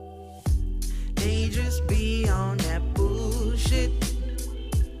just be on that bullshit.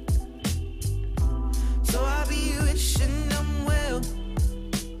 So I be wishing them well.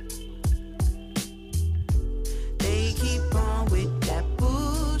 They keep on with that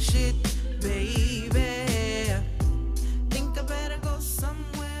bullshit, baby. Think I better go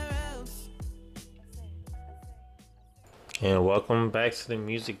somewhere else. And welcome back to the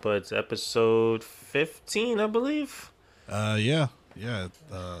Music Buds, episode 15, I believe. Yeah,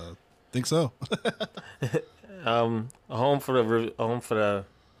 think so. Home for the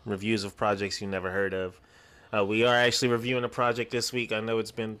reviews of projects you never heard of. We are actually reviewing a project this week. I know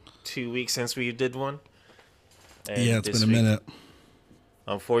it's been 2 weeks since we did one. And yeah, it's been a minute.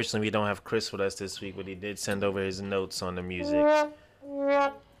 Unfortunately, we don't have Chris with us this week, but he did send over his notes on the music.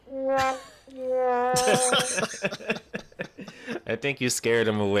 I think you scared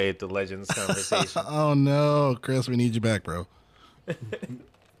him away at the Legends conversation. Oh no, Chris, we need you back, bro.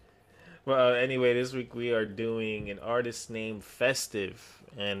 Well, anyway, this week we are doing an artist named Festive,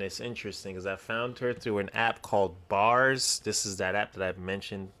 and it's interesting because I found her through an app called Bars. This is that app that I've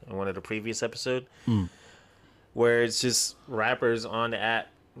mentioned in one of the previous episodes, where it's just rappers on the app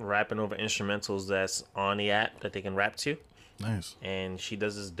rapping over instrumentals that's on the app that they can rap to. Nice. And she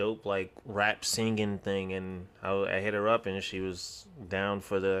does this dope like rap singing thing, and I hit her up and she was down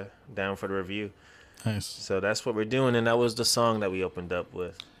for the review. Nice. So that's what we're doing, and that was the song that we opened up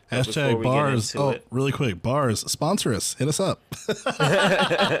with. Hashtag Bars. Oh, really quick, Bars, sponsor us. Hit us up.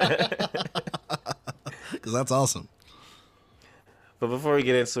 Because that's awesome. But before we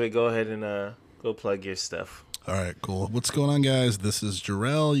get into it, go ahead and go plug your stuff. All right, cool. What's going on, guys? This is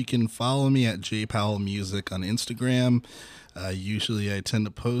Jarrell. You can follow me at jpowellmusic on Instagram. Usually I tend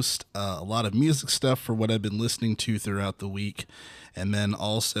to post a lot of music stuff for what I've been listening to throughout the week. And then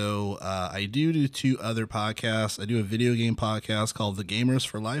also I do two other podcasts. I do a video game podcast called the Gamers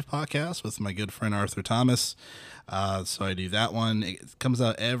for Life podcast with my good friend Arthur Thomas. So I do that one. It comes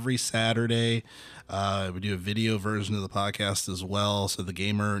out every Saturday. We do a video version of the podcast as well. So the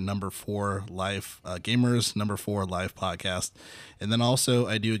Gamers Number 4 Life podcast. And then also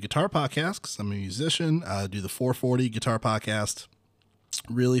I do a guitar podcast because I'm a musician. I do the 440 guitar podcast.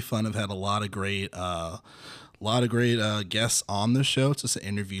 Really fun. I've had a lot of great guests on the show. It's just an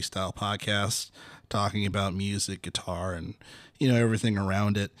interview style podcast talking about music, guitar, and everything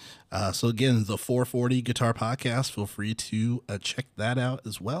around it. So again, the 440 guitar podcast. Feel free to check that out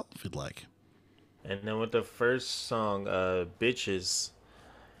as well if you'd like. And then with the first song, Bitches.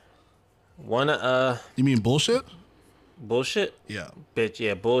 You mean bullshit? Bullshit? Yeah. Bitch,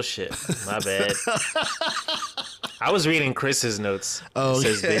 yeah, bullshit. My bad. I was reading Chris's notes. Oh,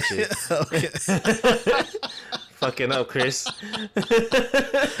 it says bitches. Okay. Fucking up, Chris.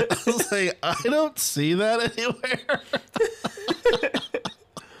 I was like, I don't see that anywhere.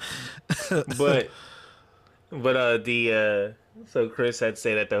 So Chris had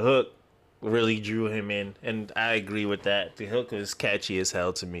said that the hook really drew him in, and I agree with that. The hook was catchy as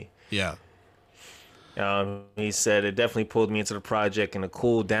hell to me. Yeah. He said it definitely pulled me into the project and a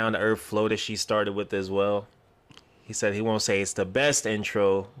cool down-to-earth flow that she started with as well. He said he won't say it's the best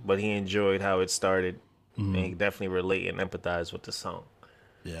intro, but he enjoyed how it started. Mm-hmm. And he definitely relate and empathize with the song.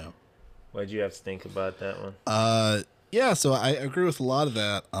 Yeah. What did you have to think about that one? Yeah, so I agree with a lot of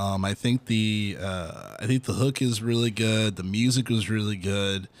that. I think the hook is really good. The music was really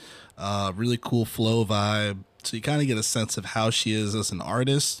good. Really cool flow vibe. So you kind of get a sense of how she is as an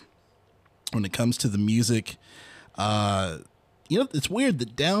artist. When it comes to the music, it's weird. The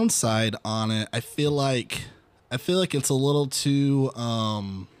downside on it, I feel like it's a little too.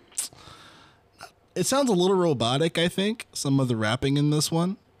 It sounds a little robotic. I think some of the rapping in this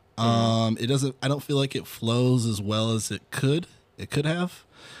one, it doesn't. I don't feel like it flows as well as it could. It could have.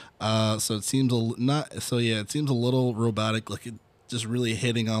 So it seems not. So yeah, it seems a little robotic. Like it just really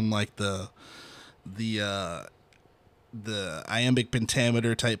hitting on like the iambic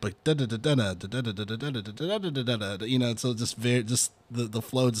pentameter type, like so just the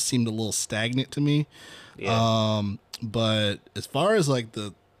flow just seemed a little stagnant to me. Yeah. But as far as like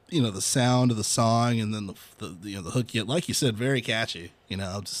the sound of the song and then the hook, like you said, very catchy.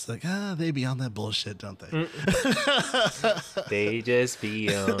 I'm just like, they be on that bullshit, don't they? They just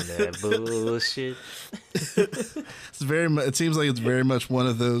be on that bullshit. It seems like it's very much one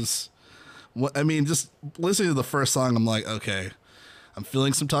of those. I mean, just listening to the first song, I'm like, okay, I'm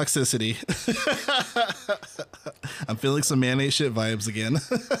feeling some toxicity. I'm feeling some man ain't shit vibes again.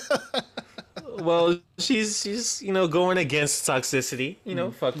 Well, she's going against toxicity.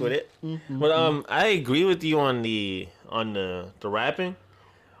 Fuck with it. Mm-hmm. But I agree with you on the rapping.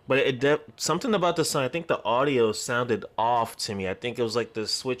 But something about the song. I think the audio sounded off to me. I think it was like the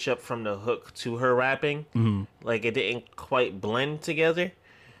switch up from the hook to her rapping. Like it didn't quite blend together.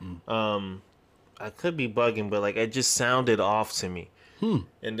 I could be bugging, but like it just sounded off to me.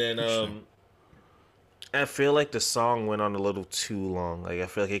 And then I feel like the song went on a little too long. Like I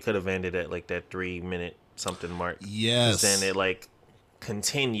feel like it could have ended at like that 3 minute something mark. Yes. Then it like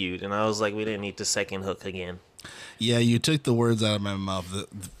continued, and I was like, we didn't need the second hook again. Yeah, you took the words out of my mouth.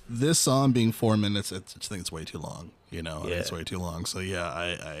 This song being 4 minutes, I just think it's way too long. You know, Yeah. it's way too long. So yeah,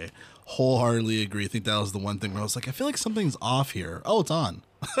 I wholeheartedly agree. I think that was the one thing where I was like, I feel like something's off here. Oh, it's on.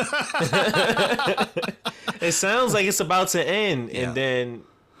 It sounds like it's about to end, Yeah. and then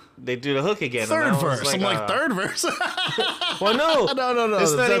they do the hook again. Third and I was verse. I'm like, third verse. Well, no, no.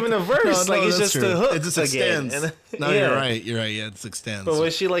 it's not even a verse. No, like it's that's just true. the hook. It just again. extends. And, No, yeah. you're right. You're right. Yeah, it extends. But when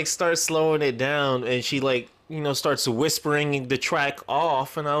she like starts slowing it down, and she like starts whispering the track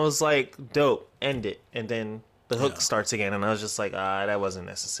off, and I was like, dope, end it, and then the hook starts again, and I was just like, that wasn't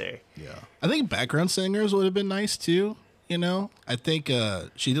necessary. Yeah, I think background singers would have been nice too. You know, I think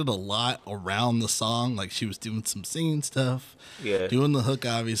she did a lot around the song. Like she was doing some singing stuff, doing the hook,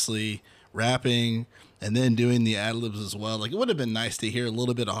 obviously, rapping, and then doing the ad libs as well. Like it would have been nice to hear a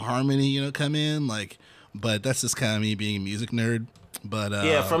little bit of harmony, come in. Like, but that's just kind of me being a music nerd. But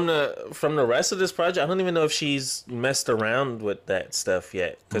yeah, from the rest of this project, I don't even know if she's messed around with that stuff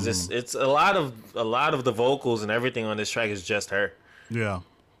yet, because it's a lot of the vocals and everything on this track is just her. Yeah,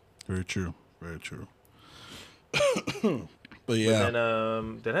 very true, very true. But yeah, And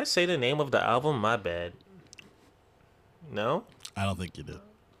then, did I say the name of the album? My bad. No, I don't think you did.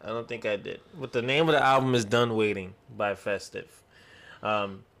 I don't think I did. But the name of the album is "Done Waiting" by Festive.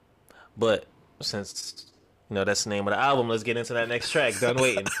 But since that's the name of the album, let's get into that next track, "Done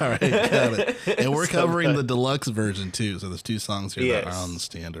Waiting." All right, got it. And we're covering the deluxe version too. So there's two songs here that are on the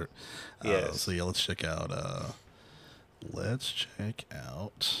standard. Yes. So yeah, let's check out.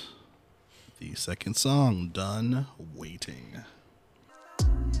 The second song, "Done Waiting."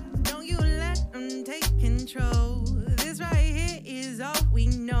 Don't you let them take control. This right here is all we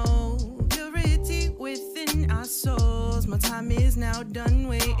know. Purity within our souls. My time is now done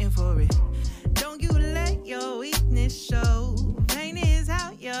waiting for it. Don't you let your weakness show. Pain is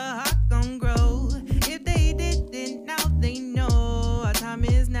how your heart gon' grow. If they didn't, now they know. Our time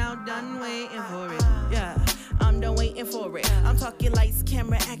is now done waiting for it. Yeah, I'm done waiting for it. I'm talking lights,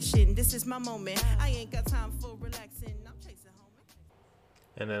 camera, action. This is my moment. I ain't got time for relaxing. I'm chasing home.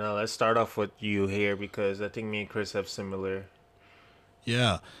 And then let's start off with you here, because I think me and Chris have similar.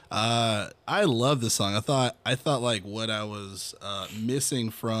 Yeah, I love this song. I thought like what I was missing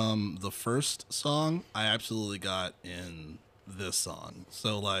from the first song, I absolutely got in this song.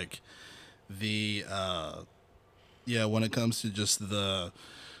 So like the when it comes to just the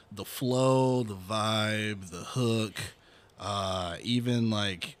flow, the vibe, the hook,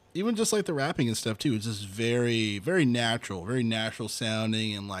 even just like the rapping and stuff too, it's just very, very natural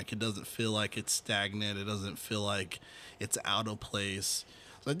sounding, and like it doesn't feel like it's stagnant. It doesn't feel like it's out of place.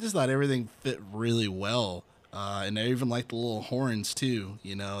 So I just thought everything fit really well. And I even like the little horns too,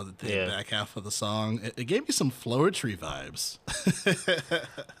 the back half of the song. It gave me some Floetry vibes.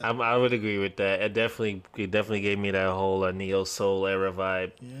 I would agree with that. It definitely gave me that whole neo soul era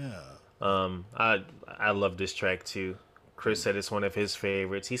vibe. Yeah. I love this track too. Chris said it's one of his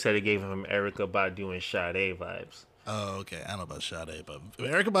favorites. He said it gave him Erykah Badu and Sade vibes. Oh, okay. I don't know about Sade, but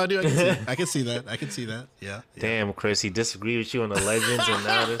Erykah Badu, I can see that. I can see that. Yeah. Damn, Chris, he disagreed with you on the Legends, and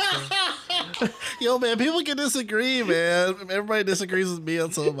now this one. Yo, man, people can disagree, man. Everybody disagrees with me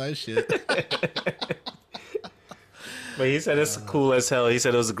on some of my shit. But he said it's cool as hell. He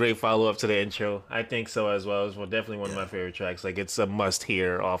said it was a great follow-up to the intro. I think so as well. It's definitely one of my favorite tracks. Like, it's a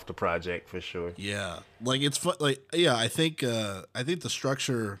must-hear off the project for sure. Yeah. Like, it's fun. Like, yeah, I think the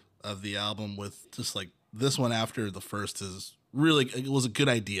structure of the album with just, like, this one after the first is really, it was a good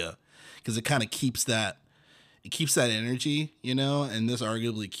idea, because it kind of keeps that energy, and this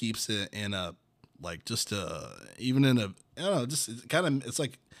arguably keeps it in a, like, just even in a, I don't know, just it's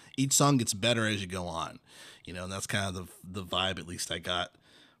like each song gets better as you go on, and that's kind of the vibe, at least I got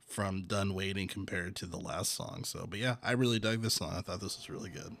from "Done Waiting" compared to the last song. So, but yeah, I really dug this song. I thought this was really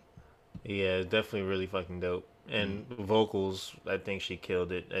good. Yeah, it's definitely really fucking dope. And vocals, I think she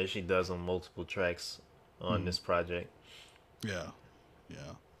killed it, as she does on multiple tracks on this project. Yeah,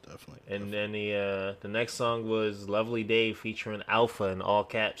 definitely. And then the next song was "Lovely Day" featuring Alpha in all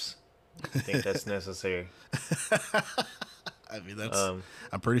caps. I think that's necessary. I mean, that's.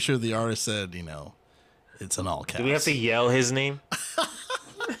 I'm pretty sure the artist said, it's in all caps. Do we have to yell his name?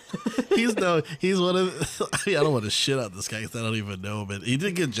 he's one of. I mean, I don't want to shit on this guy because I don't even know, but he did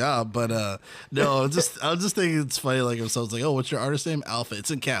a good job. But no, I'm just thinking it's funny. Like if someone's like, "Oh, what's your artist name?" Alpha.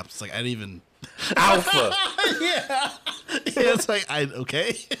 It's in caps. It's like I didn't even. Alpha. Yeah. It's like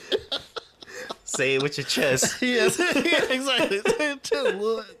okay. Say it with your chest. Yes, yeah, exactly.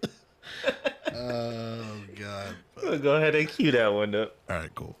 Oh God. Go ahead and cue that one up. All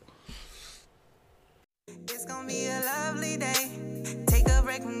right, cool. It's gonna be a lovely day. Take a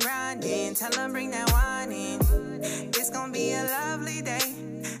break from grinding. Tell them bring that wine in. It's gonna be a lovely day.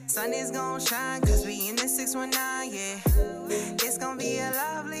 Sun is gonna shine cause we in the 619, yeah. It's gonna be a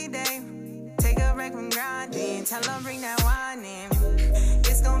lovely day. Take a break from grinding. Tell them bring that wine in.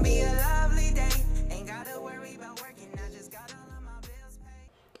 It's gonna be a lovely day. Ain't gotta worry about working. I just got all of my bills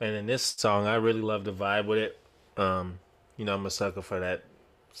paid. And in this song, I really love the vibe with it. You know, I'm a sucker for that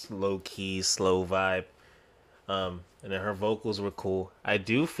low key, slow vibe. And then her vocals were cool. I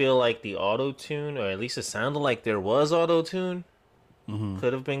do feel like the auto tune, or at least it sounded like there was auto tune,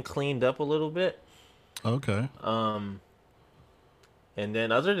 could have been cleaned up a little bit. Okay. And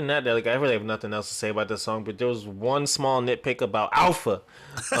then other than that, like I really have nothing else to say about this song. But there was one small nitpick about Alpha.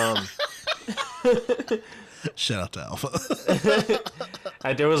 Shout out to Alpha.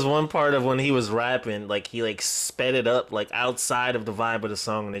 There was one part of when he was rapping, like he like sped it up like outside of the vibe of the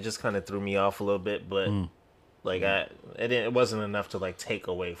song, and it just kind of threw me off a little bit. But like it wasn't enough to like take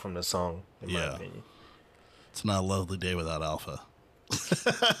away from the song, in my opinion. It's not a lovely day without Alpha.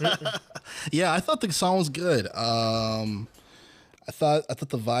 Yeah, I thought the song was good. I thought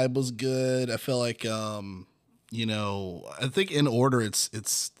the vibe was good. I feel like you know, I think in order it's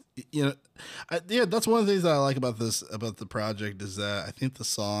you know, that's one of the things that I like about the project is that I think the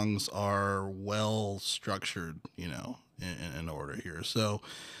songs are well structured, you know, in order here. So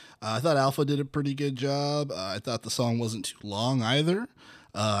I thought Alpha did a pretty good job. I thought the song wasn't too long either.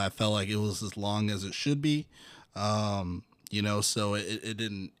 I felt like it was as long as it should be. You know, so it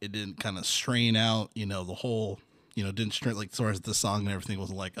didn't kind of strain out, you know, the whole, you know, didn't strain, like as far as the song and everything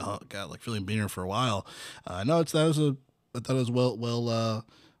wasn't like, oh God, like feeling being here for a while. No, I thought it was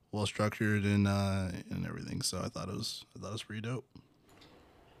well structured and everything. So I thought it was pretty dope.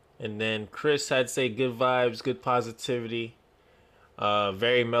 And then Chris, I'd say good vibes, good positivity,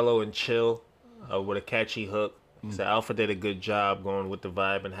 very mellow and chill, with a catchy hook. So Alpha did a good job going with the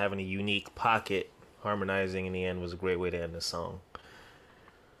vibe and having a unique pocket. Harmonizing in the end was a great way to end the song.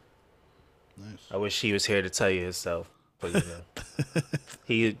 Nice. I wish he was here to tell you himself, but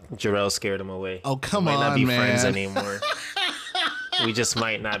you know, Jarrell scared him away. Oh come we might on, not be man. friends anymore. We just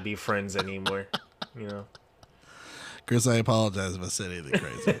might not be friends anymore. You know. Chris, I apologize if I said anything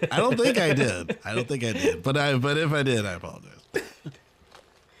crazy. I don't think I did. But if I did, I apologize.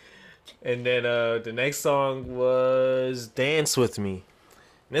 And then the next song was "Dance with Me."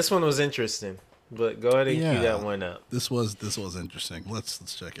 And this one was interesting, but go ahead and cue that one up. This was interesting. Let's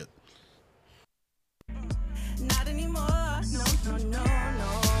check it. Not anymore, no.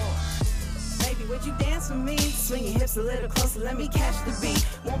 Baby, would you dance with me? Swing your hips a little closer, let me catch the beat.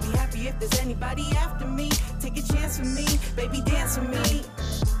 Won't be happy if there's anybody after me. Take a chance with me, baby, dance with me.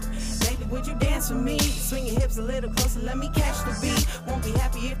 Baby, would you dance with me? Swing your hips a little closer, let me catch the beat. Won't be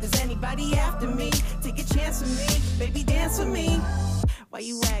happy if there's anybody after me. Take a chance with me, baby, dance with me. Why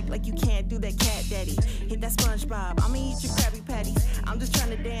you act like you can't do that, cat daddy? Hit that SpongeBob, I'ma eat your Krabby Patties. I'm just trying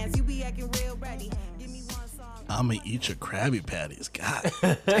to dance, you be acting real ready. Give me one song. I'ma eat your Krabby Patties. God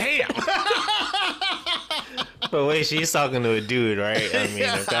damn. But wait, she's talking to a dude, right? I mean,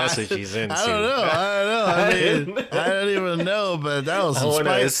 if that's what she's into. I don't know. I mean, I don't even know, but that was some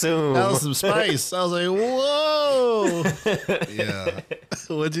spice. Assume. That was some spice. I was like, whoa. Yeah.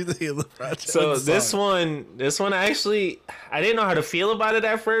 What'd you think of the project? So this one actually, I didn't know how to feel about it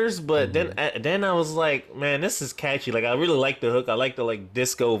at first, but then I was like, man, this is catchy. Like I really like the hook. I like the like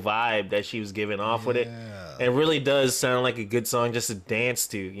disco vibe that she was giving off with it. It really does sound like a good song just to dance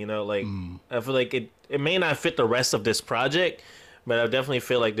to. You know, like I feel like it may not fit the rest of this project, but I definitely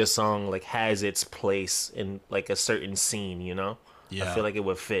feel like this song like has its place in like a certain scene. You know, I feel like it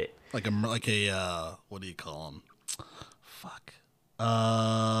would fit. Like a what do you call them? Fuck.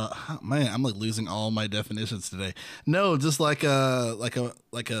 Man, I'm like losing all my definitions today. No, just like a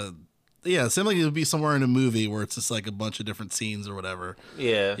yeah, it seemed like it would be somewhere in a movie where it's just like a bunch of different scenes or whatever.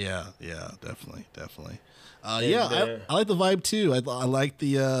 Yeah, definitely. I like the vibe too. I like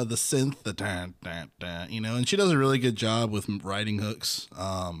the synth, the dun, dun, dun, you know, and she does a really good job with writing hooks.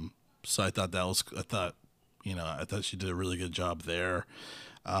 So I thought she did a really good job there.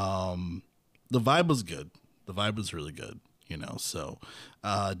 The vibe was good. The vibe was really good. So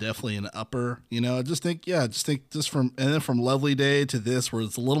definitely an upper. Just from Lovely Day to this, where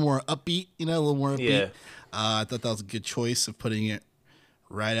it's a little more upbeat. A little more upbeat. Yeah. I thought that was a good choice of putting it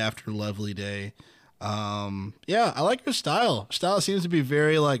right after Lovely Day. I like her style. Style seems to be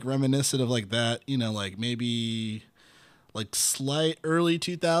very like reminiscent of like that, like maybe like slight early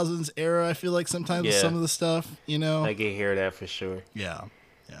 2000s era. I feel like sometimes with some of the stuff, I can hear that for sure. Yeah.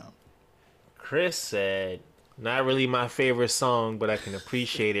 Chris said, not really my favorite song, but I can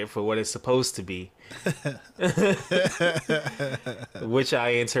appreciate it for what it's supposed to be. Which I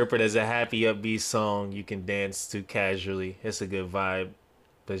interpret as a happy, upbeat song you can dance to casually. It's a good vibe,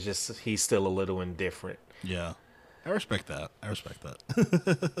 but it's just he's still a little indifferent. Yeah, I respect that.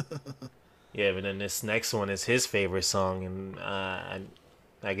 Yeah, but then this next one is his favorite song, and I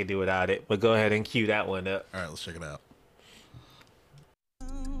could do without it. But go ahead and cue that one up. All right, let's check it out.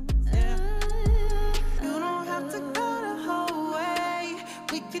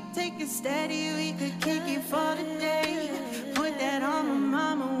 Take it steady, we could kick it for the day. Put that on my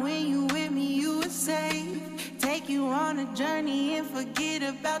mama, when you with me, you were safe. Take you on a journey and forget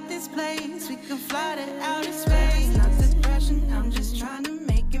about this place. We could fly to outer space. Not depression, I'm just trying to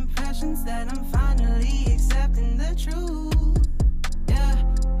make impressions that I'm finally accepting the truth. Yeah,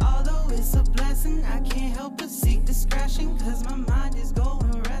 although it's a blessing, I can't help but seek discretion, cause my mind is going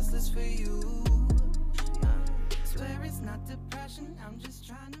restless for you. Swear it's not depression, I'm just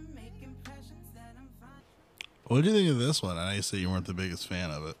trying to make impressions that I'm fine. What did you think of this one? I know you said you weren't the biggest fan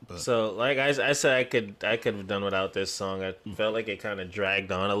of it, but so like I said, I could have done without this song. I felt like it kind of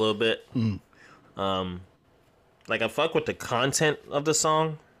dragged on a little bit. Like I fuck with the content of the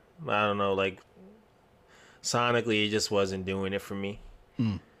song. I don't know, like sonically, it just wasn't doing it for me.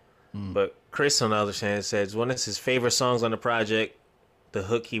 But Chris, on the other hand, says one of his favorite songs on the project. The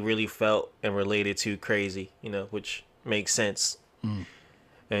hook he really felt and related to crazy, which makes sense.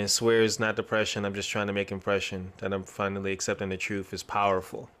 And swears not depression, I'm just trying to make impression that I'm finally accepting the truth is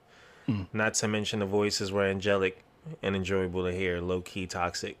powerful. Not to mention the voices were angelic and enjoyable to hear, low-key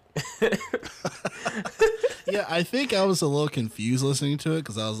toxic. Yeah, I think I was a little confused listening to it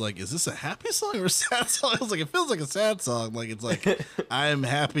because I was like, is this a happy song or a sad song? I was like, it feels like a sad song. Like, it's like, I'm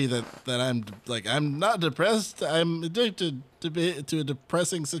happy that I'm not depressed. I'm addicted to a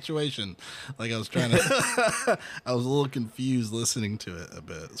depressing situation. Like, I was trying to, I was a little confused listening to it a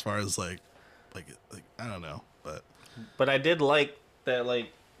bit as far as like I don't know. But I did like that,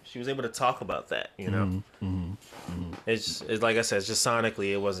 like, she was able to talk about that, It's like I said, it's just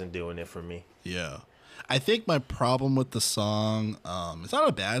sonically, it wasn't doing it for me. Yeah. I think my problem with the song, it's not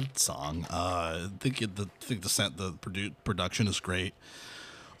a bad song. I think the production is great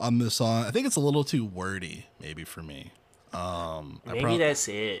on this song. I think it's a little too wordy, maybe for me. Maybe that's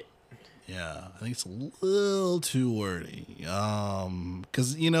it. Yeah, I think it's a little too wordy.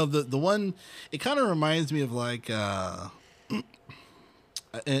 Because the one, it kind of reminds me of like,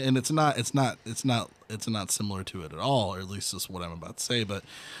 and it's not similar to it at all, or at least this is what I'm about to say. But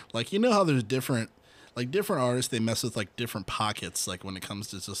like, how there's different artists, they mess with like different pockets, like when it comes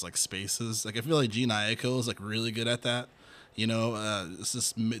to just like spaces. Like I feel like Gene Aiko is like really good at that. It's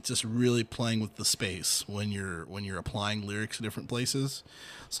just really playing with the space when you're applying lyrics to different places.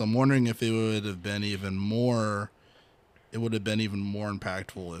 So I'm wondering if it would have been even more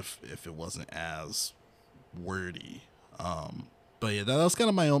impactful if it wasn't as wordy. But yeah, that was kind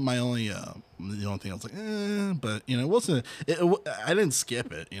of my only the only thing I was like, but it wasn't. I didn't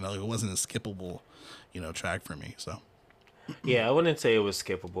skip it. It wasn't a skippable, track for me. So yeah, I wouldn't say it was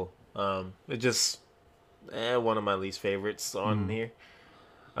skippable. It just one of my least favorites on here.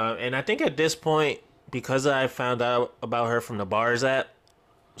 And I think at this point, because I found out about her from the Bars app,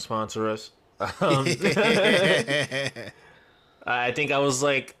 sponsor us. I think I was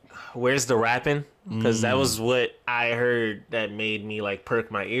like, where's the rapping? Because that was what I heard that made me like perk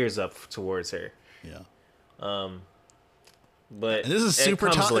my ears up towards her. Yeah. But and this is super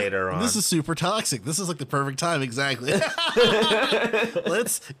comes later on. This is super toxic. This is like the perfect time, exactly.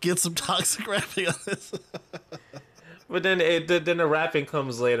 Let's get some toxic rapping on this. But then the rapping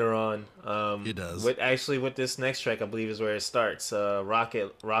comes later on. It does. With this next track, I believe is where it starts. Rock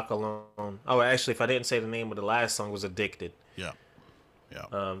Alone. Oh, actually, if I didn't say the name of the last song, was Addicted. Yeah.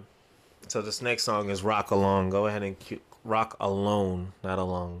 Yeah. So this next song is Rock Alone. Go ahead and Rock Alone, not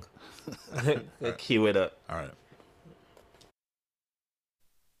along. Cue it up. All right.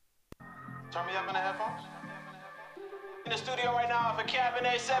 Turn me up in the headphones. In the studio right now for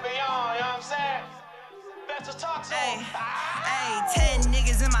Cabinet 7, y'all know what I'm saying? Hey, 10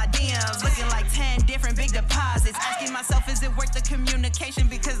 niggas in my DMs, looking like 10 different big deposits. Asking myself, is it worth the communication?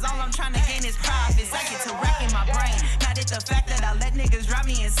 Because all I'm trying to gain is profits. I get to wrecking my brain. Mad at the fact that I let niggas drive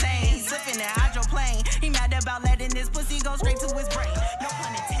me insane. He slipping that hydroplane. He mad about letting this pussy go straight to his brain. No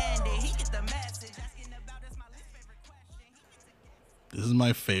pun intended. He get the message. Asking about is my least favorite question. This is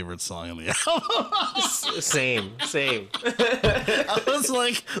my favorite song on the album. Same. I was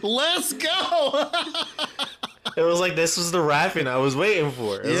like, let's go. It was like this was the rapping I was waiting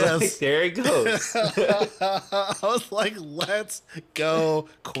for. It was like, there it goes. I was like, let's go,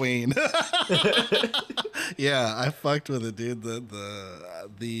 Queen. Yeah, I fucked with it, dude.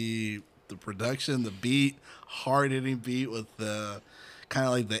 The production, the beat, hard hitting beat with the kind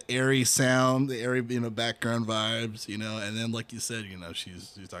of like the airy sound, the airy, background vibes, and then like you said,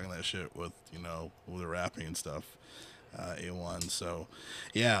 she's talking that shit with, with the rapping and stuff. A1. So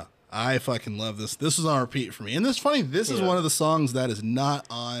yeah, I fucking love this. This was on repeat for me. And it's funny, this is one of the songs that is not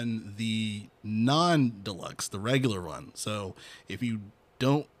on the non-deluxe, the regular one. So if you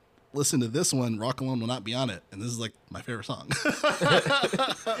don't listen to this one, Rock Alone will not be on it. And this is like my favorite song. So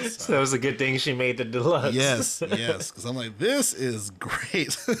that was a good thing she made the deluxe. Yes. Because I'm like, this is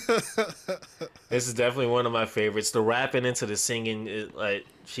great. This is definitely one of my favorites. The rapping into the singing,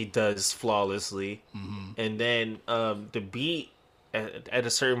 she does flawlessly. Mm-hmm. And then the beat, at a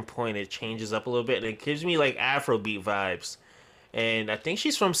certain point, it changes up a little bit. And it gives me like Afrobeat vibes. And I think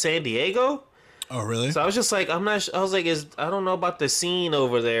she's from San Diego. Oh, really? So I was just like, I don't know about the scene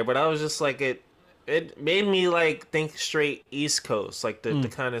over there, but I was just like, it made me like think straight East Coast, like the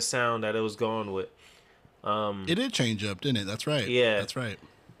kind of sound that it was going with. It did change up, didn't it? That's right. Yeah. That's right.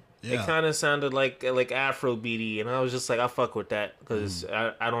 Yeah. It kind of sounded like Afrobeaty, and I was just like, I fuck with that because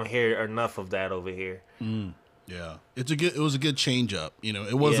I don't hear enough of that over here. Yeah. It was a good change up.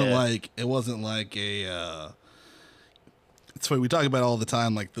 It wasn't like a. It's funny, we talk about it all the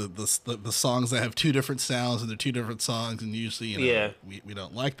time, like the songs that have two different sounds and they're two different songs, and usually we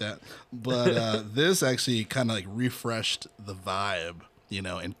don't like that. But this actually kind of like refreshed the vibe,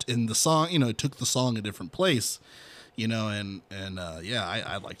 and the song, it took the song a different place, I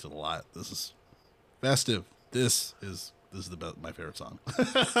liked it a lot. This is Festive. This is my favorite song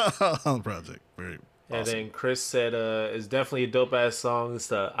on the project. Very awesome. And then Chris said, it's definitely a dope ass song. It's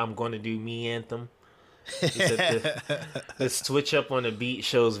the "I'm Gonna Do Me" anthem. He said the switch up on the beat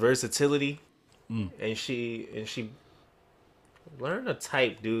shows versatility, and she learned to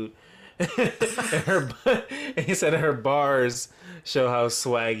type, dude. And he said her bars show how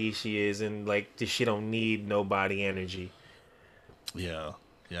swaggy she is, and like she don't need nobody energy. Yeah.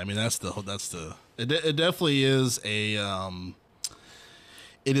 I mean it definitely is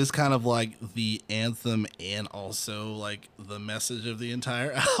it is kind of like the anthem and also like the message of the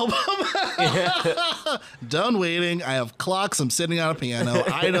entire album. Done waiting. I have clocks. I'm sitting on a piano.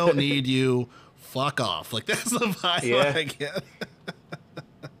 I don't need you. Fuck off. Like that's the vibe I get.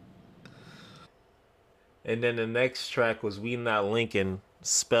 And then the next track was "We Not Lincoln,"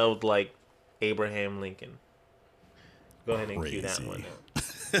 spelled like Abraham Lincoln. Go ahead and cue that one.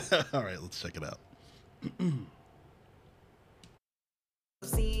 All right, let's check it out.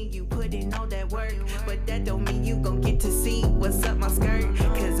 Seeing you put in all that work, but that don't mean you gon' get to see what's up my skirt.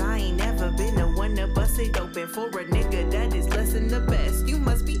 Cause I ain't never been the one to bust it open for a nigga that is less than the best. You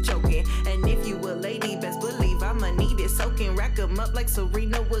must be joking. And if you a lady, best believe I'ma need it soaking. Rack 'em up like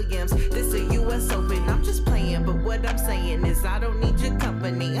Serena Williams. This a US Open. I'm just playing, but what I'm saying is I don't need your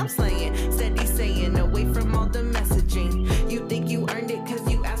company. I'm slaying, steady saying, away from all the messaging. You think you earned it cause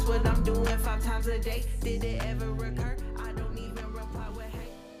you asked what I'm doing 5 times a day. Did it ever occur? I don't even reply with hey.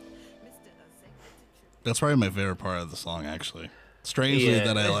 That's probably my favorite part of the song, actually. Strangely,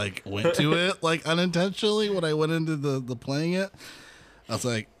 that I like went to it like unintentionally when I went into the playing it. I was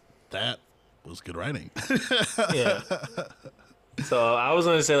like, that was good writing. Yeah. So I was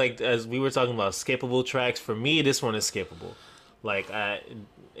gonna say, like, as we were talking about skippable tracks, for me this one is skippable. Like I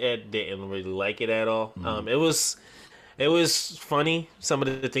didn't really like it at all. It was funny, some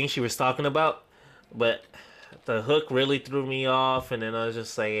of the things she was talking about, but the hook really threw me off, and then I was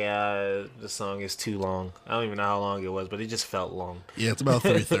just like, yeah, the song is too long. I don't even know how long it was, but it just felt long. Yeah, it's about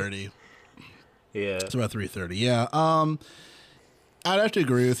 3:30. Yeah. It's about 3:30. Yeah. I'd have to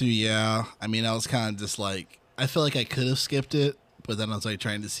agree with you, yeah. I mean, I was kind of just like, I feel like I could have skipped it, but then I was like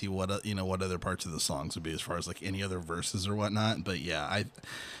trying to see what other parts of the songs would be as far as like any other verses or whatnot. But yeah,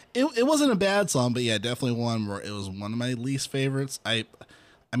 it wasn't a bad song, but yeah, definitely one where it was one of my least favorites.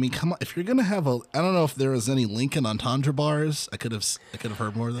 I mean, come on. If you're gonna have I don't know if there was any Lincoln Entendre bars. I could have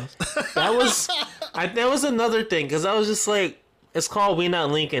heard more of those. That was another thing, because I was just like, it's called "We Not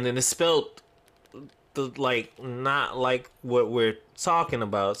Lincoln" and it's spelled not like what we're talking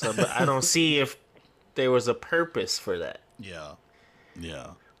about. So, but I don't see if there was a purpose for that. Yeah.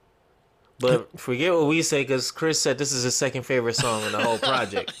 But forget what we say, because Chris said this is his second favorite song in the whole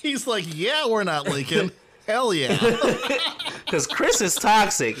project. He's like, yeah, we're not linking. Hell yeah. Because Chris is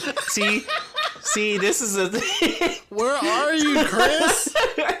toxic. See, this is a thing. Where are you, Chris?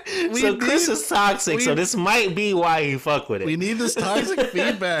 Chris is toxic, so this might be why he fuck with it. We need this toxic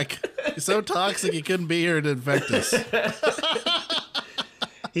feedback. He's so toxic he couldn't be here to infect us.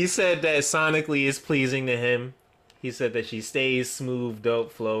 He said that sonically is pleasing to him. He said that she stays smooth,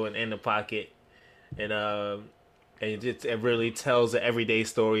 dope flow, and in the pocket. And it really tells the everyday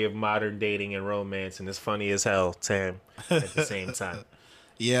story of modern dating and romance, and it's funny as hell to him at the same time.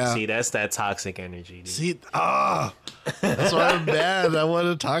 Yeah. See, that's that toxic energy, dude. See, that's why I'm mad. I want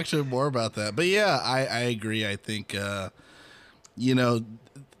to talk to him more about that. But yeah, I agree. I think, you know,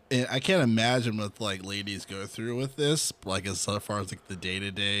 I can't imagine what like ladies go through with this, like as far as like the day to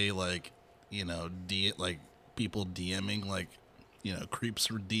day, like, you know, like people DMing, like, you know,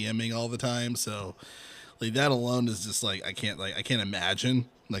 creeps are DMing all the time. So like that alone is just like I can't imagine,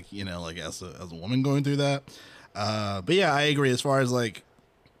 like, you know, like as a woman going through that. But yeah, I agree. As far as like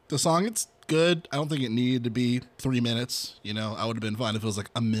the song, it's good. I don't think it needed to be 3 minutes. You know, I would have been fine if it was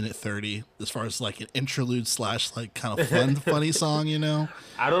like 1:30. As far as like an interlude / like kind of funny song, you know.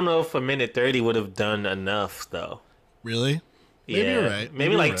 I don't know if 1:30 would have done enough though. Really? Maybe you're right.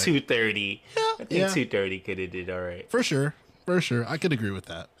 Maybe like right. 2:30. Yeah, I think 2:30 could have did all right. For sure. I could agree with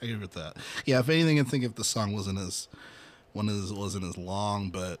that. Yeah, if anything, I think if the song wasn't as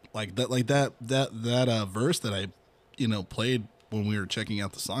long, but like that verse that I, you know, played when we were checking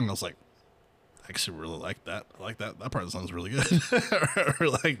out the song, I was like, I actually really like that. I like that part of the song is really good. Or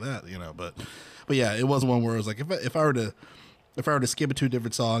like that, you know. But yeah, it was one where I was like, if I were to skip it to a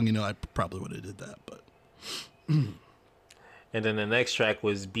different song, you know, I probably would have did that. But and then the next track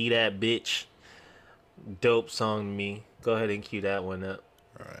was "Be That Bitch." Dope song to me. Go ahead and cue that one up.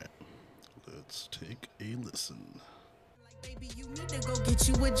 All right, let's take a listen. Baby, you need to go get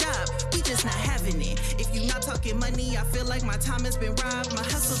you a job. We just not having it. If you not talking money, I feel like my time has been robbed. My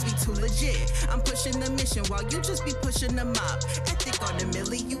hustles be too legit. I'm pushing the mission while you just be pushing the mob. Ethic on the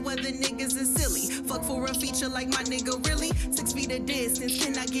milli, you other niggas is silly. Fuck for a feature like my nigga, really? 6 feet of distance,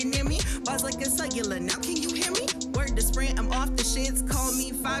 can I get near me? Bars like a cellular, now can you hear me? Word to Sprint, I'm off the shits. Call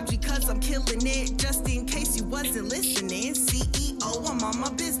me 5G cause I'm killing it. Just in case you wasn't listening. CEO, I'm on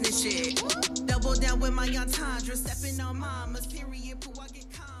my business shit. Double down with my entendre, stepping on mamas, period, poo, I get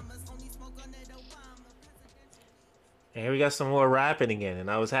commas, only smoke on that Obama. And here we got some more rapping again, and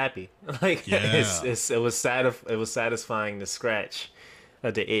I was happy. Like, yeah. it was satisfying to scratch,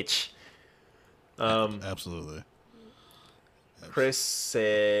 the itch. Absolutely. Chris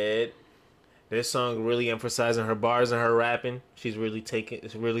said this song really emphasizing her bars and her rapping. She's really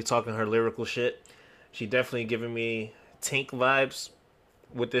talking her lyrical shit. She definitely giving me Tink vibes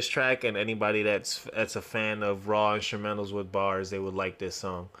with this track, and anybody that's a fan of raw instrumentals with bars, they would like this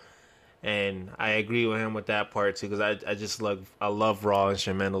song. And I agree with him with that part too, because I love raw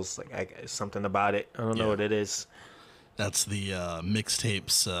instrumentals. Like it's something about it. I don't know what it is. That's the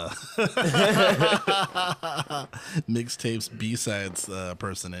mixtapes mixtapes B-sides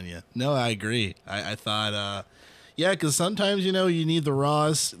person in you. No, I agree. I thought yeah, because sometimes, you know, you need the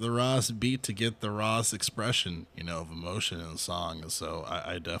rawest beat to get the rawest expression, you know, of emotion in a song. So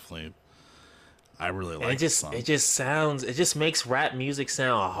I really like this song. It just makes rap music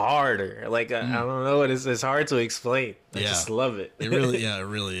sound harder. Like I don't know, it's hard to explain. I just love it. It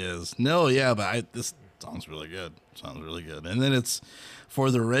really is. No, yeah, but this song's really good. And then it's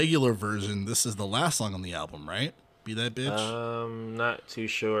for the regular version. This is the last song on the album, right? Be That Bitch? Not too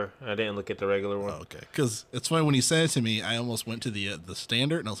sure. I didn't look at the regular one. Oh, okay. Because it's funny, when he said it to me, I almost went to the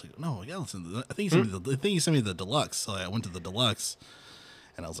standard, and I was like, no, yeah, listen to that. I think he sent me the deluxe, so I went to the deluxe,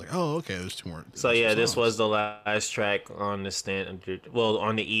 and I was like, oh, okay, there's two more. So yeah, this was the last track on the standard. Well,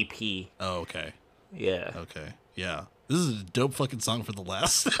 on the EP. Oh, okay. Yeah. Okay. Yeah. This is a dope fucking song for the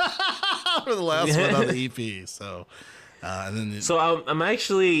last one on the EP. So, and then I'm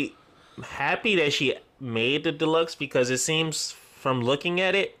actually happy that she made the deluxe, because it seems from looking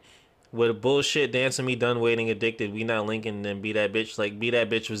at it, with bullshit dancing me done waiting addicted, we not linking, then Be That Bitch. Like, Be That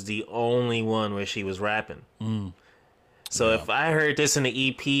Bitch was the only one where she was rapping. So if I heard this in the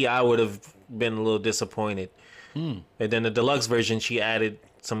EP, I would have been a little disappointed. And then the deluxe version, she added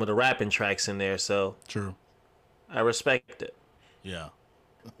some of the rapping tracks in there, so true, I respect it. Yeah.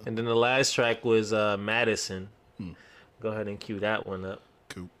 And then the last track was Madison. Go ahead and cue that one up.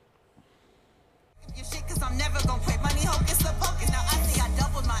 Cool. Your shit, cause I'm never gonna quit. Money, hocus, the focus. Now I see I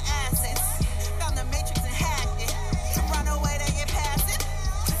doubled my assets. Found the matrix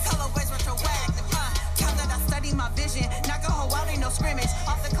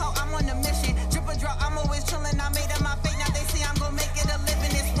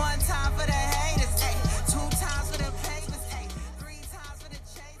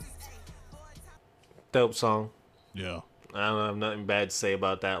Dope song. Yeah. I don't have nothing bad to say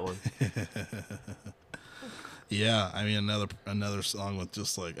about that one. Yeah, I mean another song with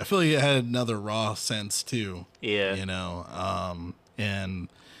just like I feel like it had another raw sense too. Yeah. And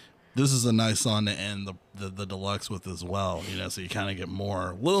this is a nice song to end the deluxe with as well. So you kind of get a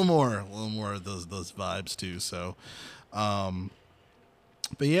little more of those vibes too. So,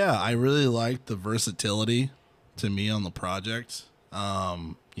 but yeah, I really liked the versatility to me on the project.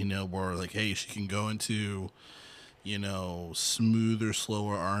 Where like, hey, she can go into smoother,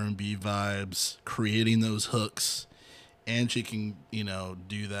 slower R&B vibes, creating those hooks, and she can,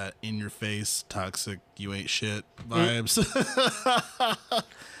 do that in your face, toxic, you ain't shit vibes.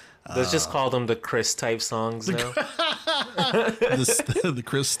 Let's just call them the Chris type songs now. the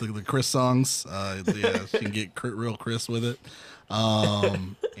Chris songs. Yeah, she can get real Chris with it. I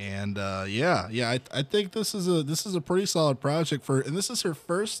think this is a pretty solid project and this is her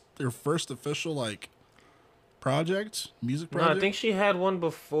first official music project? No, I think she had one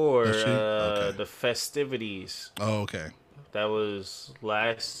before. Okay. The Festivities. Oh, okay. That was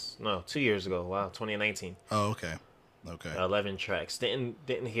 2 years ago. Wow, 2019. Oh, okay. Okay. 11 tracks.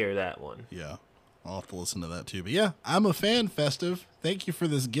 Didn't hear that one. Yeah, I'll have to listen to that too. But yeah, I'm a fan. Festive. Thank you for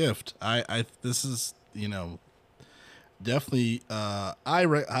this gift. This is definitely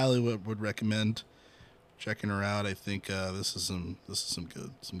highly would recommend checking her out. I think this is some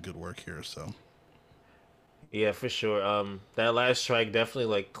good work here. So. Yeah, for sure. That last track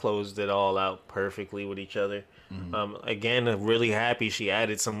definitely closed it all out perfectly with each other. Mm-hmm. Again, I'm really happy she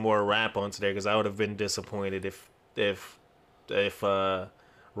added some more rap onto there because I would have been disappointed if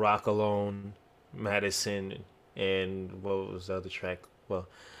Rock Alone, Madison, and what was the other track? Well,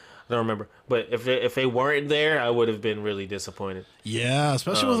 I don't remember. But if they weren't there, I would have been really disappointed. Yeah,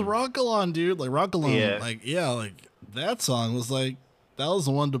 especially with Rock Alone, dude. Like Rock Alone, that song was that was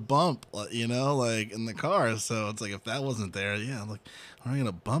the one to bump, in the car. So it's if that wasn't there, yeah, what am I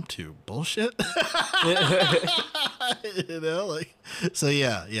gonna bump to? Bullshit. So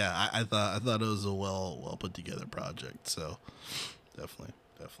yeah. I thought it was a well put together project. So definitely.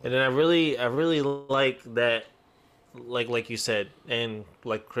 And then I really like that, like you said, and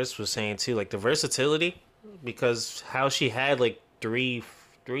like Chris was saying too, the versatility, because how she had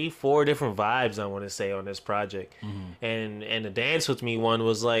four different vibes, I want to say, on this project. Mm-hmm. And the Dance With Me one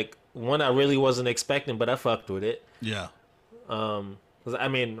was one I really wasn't expecting, but I fucked with it. Yeah. 'Cause, I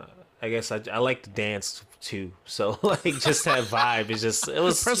mean, I guess I like to dance too, so just that vibe is just, it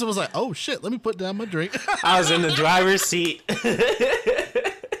was. The person was like, "Oh shit, let me put down my drink." I was in the driver's seat.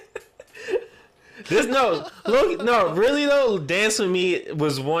 Really though, Dance With Me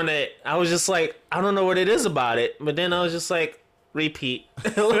was one that I was just I don't know what it is about it, but then I was just repeat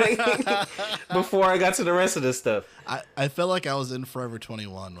before I got to the rest of this stuff. I felt like I was in Forever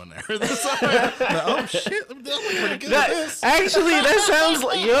 21 when I heard this song. Oh shit, I'm pretty good at this. Actually, that sounds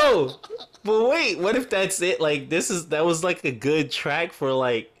yo. But wait, what if that's it? That was a good track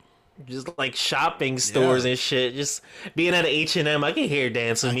for just shopping stores and shit. Just being at H&M, I can hear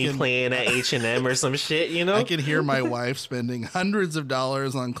Dance With Me playing at H&M or some shit, I can hear my wife spending hundreds of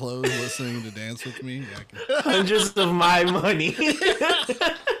dollars on clothes listening to Dance With Me. Hundreds of my money.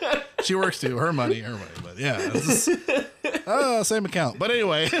 She works too. Her money. But yeah, same account. But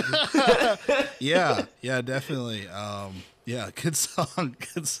anyway, yeah, definitely. Yeah, good song.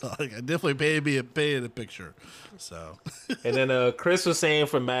 I definitely painted a picture. So, and then Chris was saying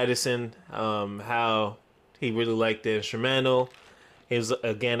for Madison, how he really liked the instrumental. It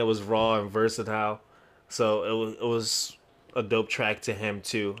was raw and versatile, so it was a dope track to him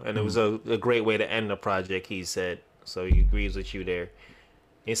too, and it was a great way to end the project. He said so. He agrees with you there.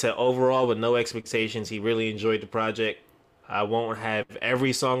 He said overall, with no expectations, he really enjoyed the project. I won't have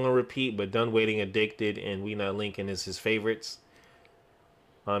every song on repeat, but Done Waiting, Addicted, and We Not Lincoln is his favorites.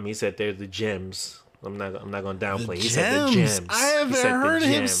 He said they're the gems. I'm not gonna downplay. He said the gems. I haven't heard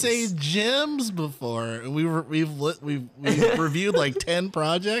him say gems before. We've reviewed 10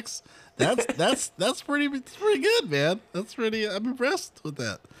 projects. That's pretty good, man. I'm impressed with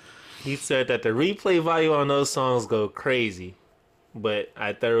that. He said that the replay value on those songs go crazy, but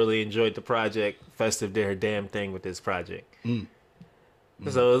I thoroughly enjoyed the project. Festive did her damn thing with this project.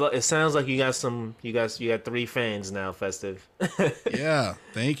 So it sounds like you got 3 fans now, Festive. Yeah,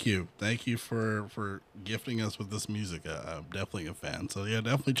 thank you for gifting us with this music. I'm definitely a fan. So yeah,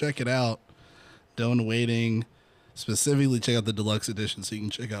 definitely check it out. Done Waiting. Specifically, check out the deluxe edition so you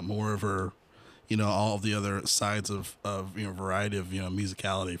can check out more of her, all of the other sides of variety of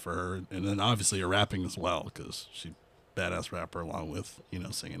musicality for her, and then obviously her rapping as well, because she's a badass rapper along with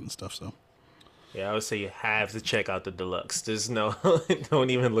singing and stuff. So Yeah, I would say you have to check out the Deluxe. There's no, don't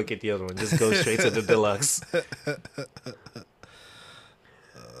even look at the other one. Just go straight to the Deluxe.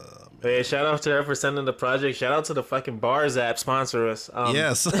 But yeah, shout out to her for sending the project. Shout out to the fucking Bars app sponsor us.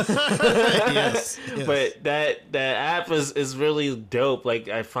 Yes. Yes. But that app is really dope. Like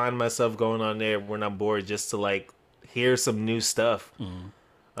I find myself going on there when I'm bored just to like hear some new stuff.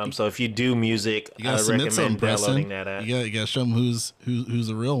 So if you do music, I recommend downloading that app. You gotta show them who's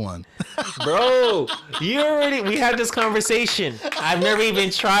the real one. Bro, we had this conversation. I've never even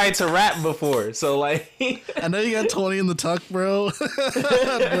tried to rap before. So like I know you got 20 in the tuck, bro.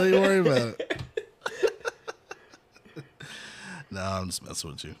 Don't you worry about it. No, I'm just messing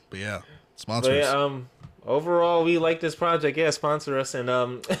with you. But yeah, sponsors. But yeah, overall we like this project. Yeah, sponsor us and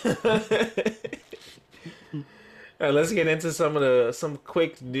all right, let's get into some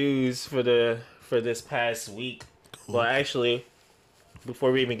quick news for this past week. Cool. Well, actually,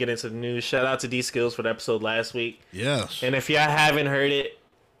 before we even get into the news, shout out to D Skills for the episode last week. Yes. And if y'all haven't heard it,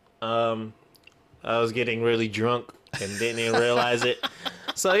 I was getting really drunk and didn't even realize it.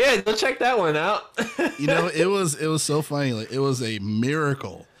 So yeah, go check that one out. You know, it was so funny. Like, it was a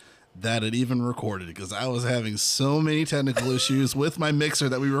miracle that it even recorded because I was having so many technical issues with my mixer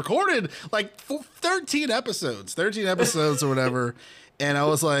that we recorded like 13 episodes or whatever. And I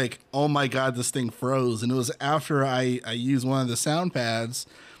was like, oh my God, this thing froze. And it was after I used one of the sound pads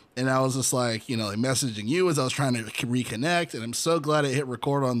and I was just like, you know, like messaging you as I was trying to reconnect. And I'm so glad I hit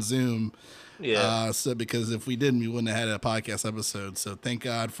record on Zoom. Yeah. So because if we didn't, we wouldn't have had a podcast episode. So thank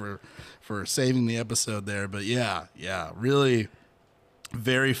God for saving the episode there. But yeah, really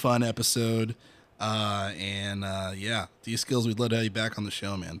very fun episode. Yeah, these skills, we'd love to have you back on the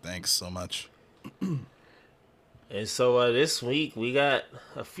show, man. Thanks so much. And so this week we got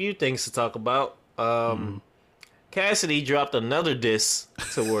a few things to talk about. Cassidy dropped another diss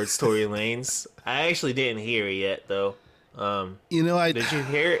towards Tory Lanez. I actually didn't hear it yet, though. You know, did you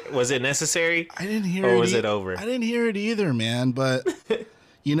hear it? Was it necessary? I didn't hear it. Or was it over? I didn't hear it either, man. But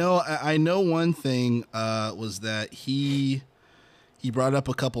you know, I know one thing was that he brought up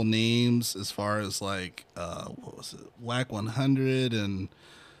a couple names as far as like what was it, Whack 100 and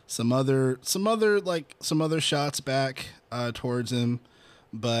some other shots back towards him,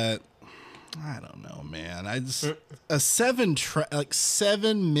 but I don't know, man. I just a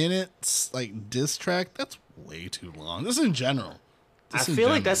 7 minutes like diss track, that's way too long. This in general. I feel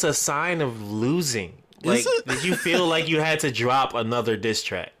like that's a sign of losing. Like, did you feel like you had to drop another diss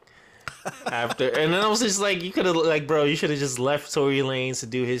track after? And then I was just like, you could have, like, bro, you should have just left Tory Lanez to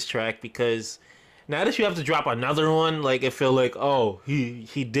do his track, because now that you have to drop another one, like, it feel like, oh,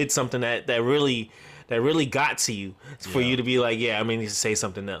 he did something that really got to you for you to be like, yeah, I need to say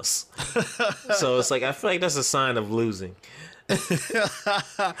something else. So it's like, I feel like that's a sign of losing.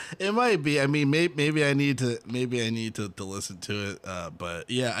 It might be. I mean, maybe I need to listen to it. But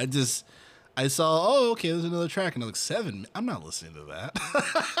yeah, I saw, oh, okay, there's another track, and I was like, 7. I'm not listening to that.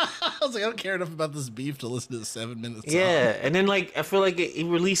 I was like, I don't care enough about this beef to listen to the 7 minutes. Yeah, and then like I feel like he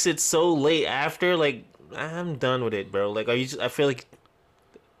released it so late after. Like, I'm done with it, bro. Like, I feel like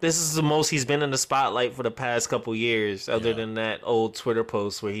this is the most he's been in the spotlight for the past couple years, other than that old Twitter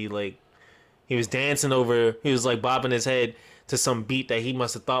post where he was dancing over, he was like bobbing his head to some beat that he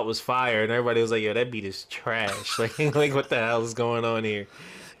must have thought was fire, and everybody was like, yo, that beat is trash. like what the hell is going on here?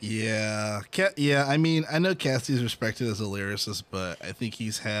 Yeah. I mean, I know Cassidy's respected as a lyricist, but I think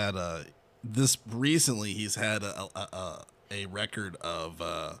he's had recently he's had a record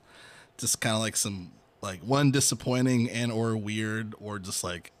of just kind of like some, like, one, disappointing and or weird, or just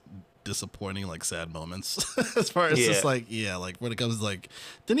like disappointing, like, sad moments. As far as just like, like when it comes to, like,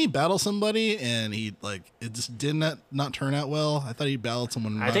 didn't he battle somebody and he, like, it just did not turn out well? I thought he battled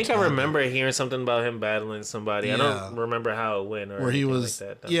someone. I think I remember hearing something about him battling somebody. Yeah. I don't remember how it went, or where he was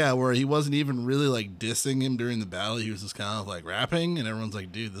like that, where he wasn't even really like dissing him during the battle. He was just kind of like rapping, and everyone's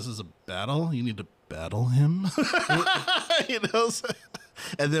like, dude, this is a battle, you need to battle him. You know.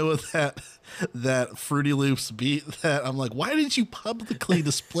 And then with that Fruity Loops beat, that I'm like, why didn't you publicly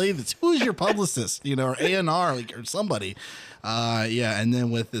display this? Who is your publicist, you know, or A&R, like, or somebody? And then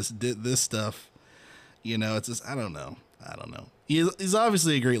with this stuff, you know, it's just, I don't know. He's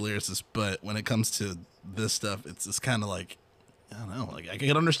obviously a great lyricist, but when it comes to this stuff, it's just kind of like, I don't know. Like, I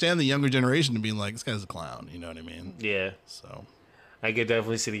can understand the younger generation being like, this guy's a clown. You know what I mean? Yeah. So I could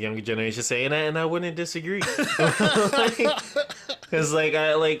definitely see the younger generation saying that, and I wouldn't disagree. Because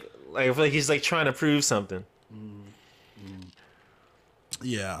I feel like he's like trying to prove something.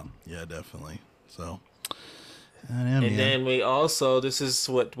 Yeah, definitely. So, and then we also, this is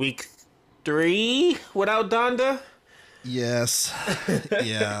what, week 3 without Donda. Yes.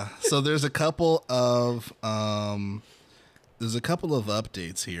 Yeah. So there's a couple of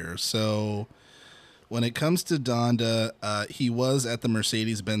updates here. So when it comes to Donda, he was at the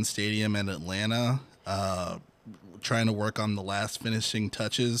Mercedes-Benz Stadium in Atlanta, trying to work on the last finishing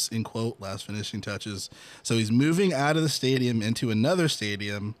touches, in quote, last finishing touches. So he's moving out of the stadium into another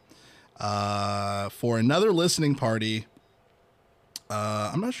stadium for another listening party.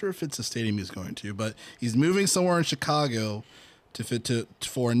 I'm not sure if it's a stadium he's going to, but he's moving somewhere in Chicago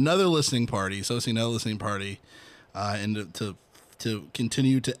for another listening party, hosting another listening party, and to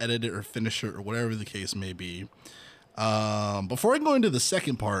continue to edit it or finish it or whatever the case may be. Before I go into the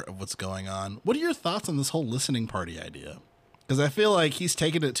second part of what's going on, what are your thoughts on this whole listening party idea? Because I feel like he's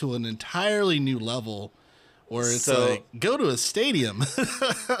taken it to an entirely new level where it's like, go to a stadium.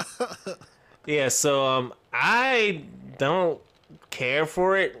 Yeah, so I don't care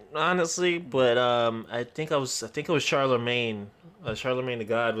for it, honestly, but I think it was Charlemagne. Charlemagne the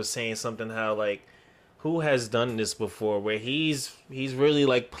God was saying something how like, who has done this before, where he's really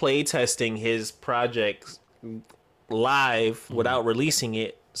like play testing his project live without releasing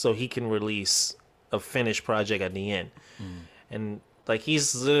it, so he can release a finished project at the end. And like,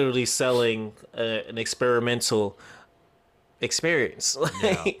 he's literally selling an experimental experience.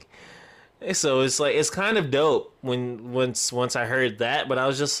 Like, so it's like, it's kind of dope once I heard that, but I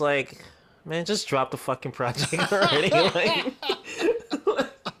was just like, man, just drop the fucking project already. Like,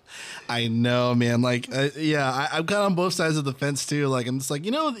 I know, man. Like, yeah, I'm kind of on both sides of the fence too. Like, I'm just like,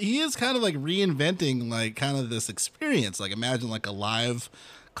 you know, he is kind of like reinventing like kind of this experience. Like, imagine like a live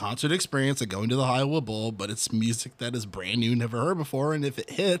concert experience, like going to the Hollywood Bowl, but it's music that is brand new, never heard before. And if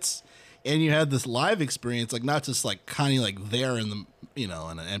it hits, and you have this live experience, like not just like kind of like there in the, you know,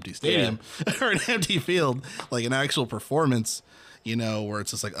 in an empty stadium or an empty field, like an actual performance, you know, where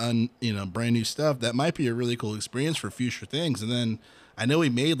it's just like brand new stuff, that might be a really cool experience for future things. And then I know he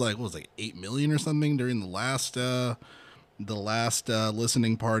made like, what was it, like 8 million or something during the last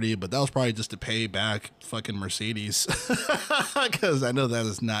listening party, but that was probably just to pay back fucking Mercedes, because I know that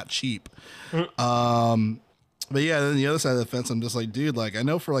is not cheap. But yeah, then the other side of the fence, I'm just like, dude, like I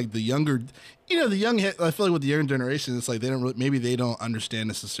know for like the younger, I feel like with the younger generation, it's like maybe they don't understand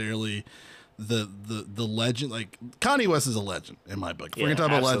necessarily the legend. Like Kanye West is a legend in my book. We're gonna talk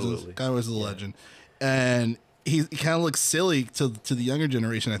about legends. Kanye West is a legend, and he kind of looks silly to the younger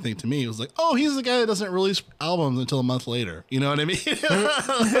generation. I think to me, it was like, oh, he's the guy that doesn't release albums until a month later. You know what I mean?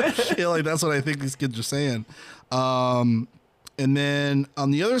 Like that's what I think these kids are saying. And then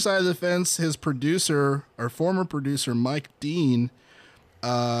on the other side of the fence, his producer or former producer, Mike Dean,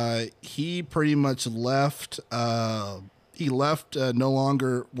 he pretty much left. He left no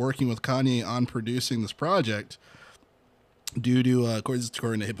longer working with Kanye on producing this project due to,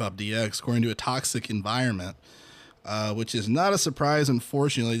 according to Hip Hop DX, according to a toxic environment, which is not a surprise,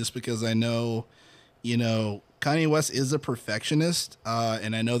 unfortunately, just because I know, Kanye West is a perfectionist,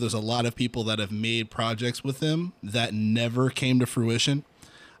 and I know there's a lot of people that have made projects with him that never came to fruition.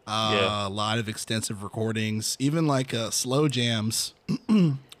 A lot of extensive recordings, even like slow jams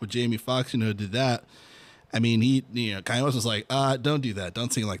with Jamie Foxx, did that. I mean, Kanye West was like, don't do that.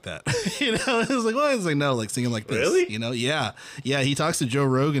 Don't sing like that. It was like, well, it's like, no, like singing like this. Really? Yeah. He talks to Joe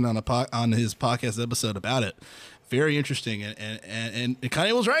Rogan on his podcast episode about it. Very interesting, and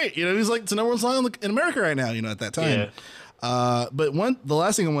Kanye was right. He's like, it's the number one song in America right now. At that time. Yeah. But the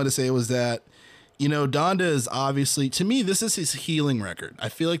last thing I wanted to say was that, Donda is obviously, to me, this is his healing record. I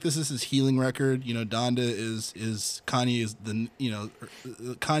feel like this is his healing record. Donda is Kanye is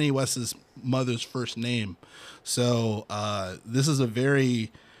Kanye West's mother's first name. So this is a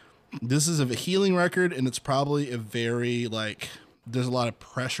healing record, and it's probably a very like. There's a lot of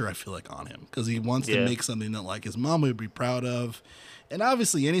pressure, I feel like, on him because he wants to make something that like his mom would be proud of, and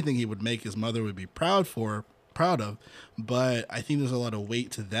obviously anything he would make his mother would be proud of. But I think there's a lot of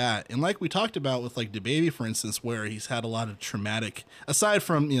weight to that, and like we talked about with like DaBaby, for instance, where he's had a lot of traumatic, aside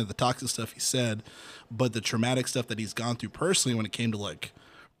from the toxic stuff he said, but the traumatic stuff that he's gone through personally when it came to like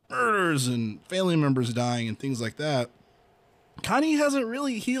murders and family members dying and things like that. Kanye hasn't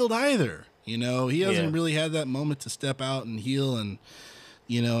really healed either. He hasn't really had that moment to step out and heal, and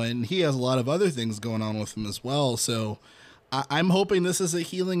and he has a lot of other things going on with him as well. So I'm hoping this is a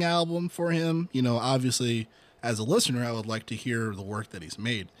healing album for him. Obviously, as a listener, I would like to hear the work that he's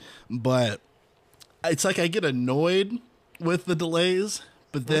made, but it's like I get annoyed with the delays,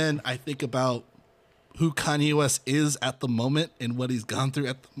 but then I think about who Kanye West is at the moment and what he's gone through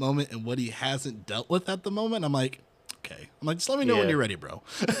at the moment and what he hasn't dealt with at the moment. I'm like, okay. I'm like, just let me know when you're ready, bro.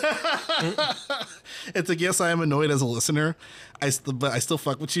 It's like, yes, I am annoyed as a listener. But I still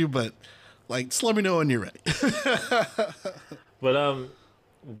fuck with you, but Like, just let me know when you're ready. But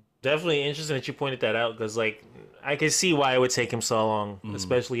definitely interesting that you pointed that out because like I can see why it would take him so long,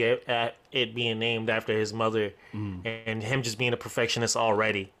 especially at it being named after his mother and him just being a perfectionist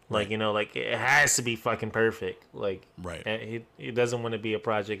already. Like, you know, like it has to be fucking perfect. Like, he doesn't want to be a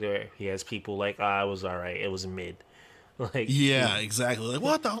project where he has people like, I was all right, it was mid. Like, yeah, exactly. Like,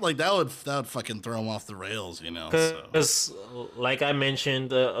 what the hell? Like, that would fucking throw him off the rails, you know? Because, like I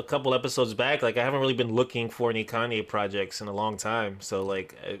mentioned a couple episodes back, like I haven't really been looking for any Kanye projects in a long time. So,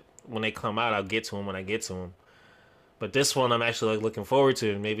 like, when they come out, I'll get to them when I get to them. But this one, I'm actually like looking forward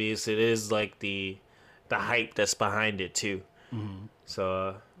to. And maybe it is like the hype that's behind it too.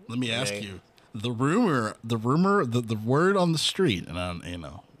 So let me ask you, the word on the street, and you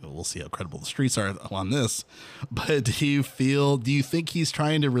know, we'll see how credible the streets are on this. But do you think he's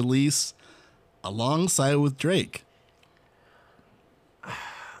trying to release alongside with Drake?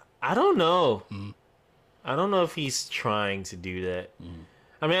 I don't know. I don't know if he's trying to do that.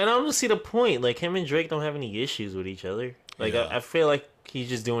 I mean, I don't see the point. Like, him and Drake don't have any issues with each other. Like, I feel like he's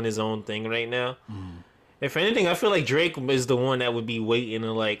just doing his own thing right now. If anything, I feel like Drake is the one that would be waiting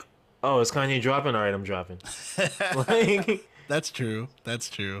and like, oh, is Kanye dropping? All right, I'm dropping. Like, That's true.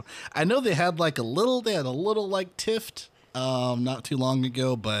 I know they had a little like tiff not too long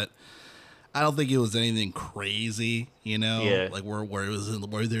ago, but I don't think it was anything crazy, you know? Yeah. Like where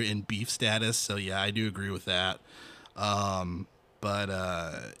they're in beef status. So yeah, I do agree with that.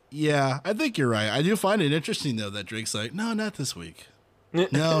 Yeah, I think you're right. I do find it interesting though that Drake's like, no, not this week.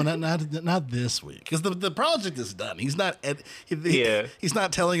 No, not this week, because the project is done. He's not he's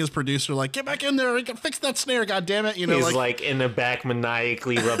not telling his producer like, get back in there, we can fix that snare, god damn it. You know, he's like in the back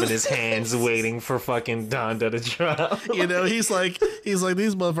maniacally rubbing his hands, waiting for fucking Donda to drop. You know, he's like these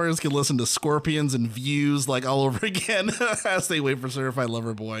motherfuckers can listen to Scorpions and Views like all over again as they wait for Certified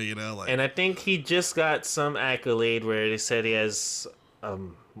Lover Boy. You know, like. And I think he just got some accolade where they said he has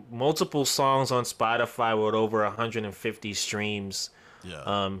multiple songs on Spotify with over 150 streams.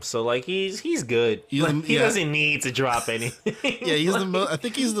 Yeah. So like he's good. He doesn't need to drop anything. Yeah, he's I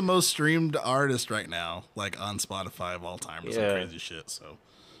think he's the most streamed artist right now, like on Spotify of all time or some crazy shit. So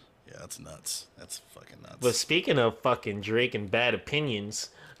yeah, that's nuts. That's fucking nuts. But speaking of fucking Drake and bad opinions,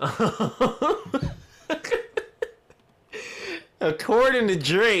 according to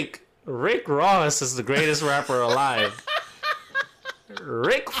Drake, Rick Ross is the greatest rapper alive.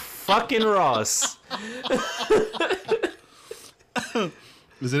 Rick fucking Ross.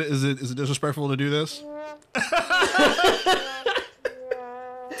 Is it disrespectful to do this?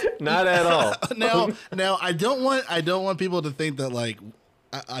 Not at all. Now I don't want people to think that like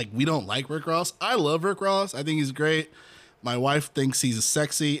we don't like Rick Ross. I love Rick Ross. I think he's great. My wife thinks he's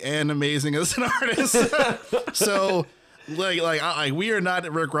sexy and amazing as an artist. So like we are not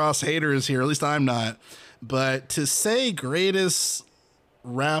Rick Ross haters here. At least I'm not. But to say greatest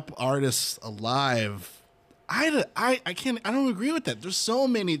rap artist alive, I can't. I don't agree with that. There's so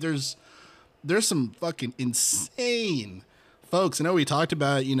many. There's some fucking insane folks. I know we talked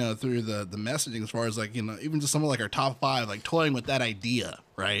about, you know, through the messaging as far as like, you know, even just some of like our top 5, like toying with that idea,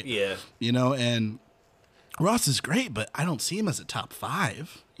 right? Yeah. You know, and Ross is great, but I don't see him as a top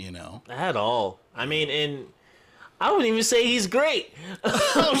 5. You know, at all. I mean, and I wouldn't even say he's great.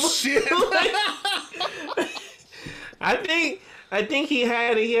 Oh shit! I think he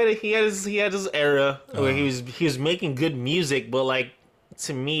had his era where he was making good music, but like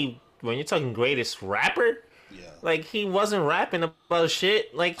to me, when you're talking greatest rapper, like he wasn't rapping about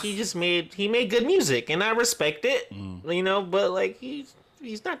shit. Like he made good music, and I respect it, you know. But like he's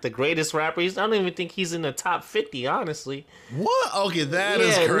not the greatest rapper. I don't even think he's in the top 50, honestly. What? Okay, that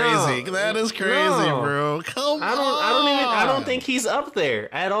is crazy. No, that is crazy, bro. Come on. I don't think he's up there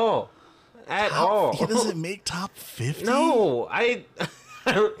at all. At all. He doesn't make top 50? No, I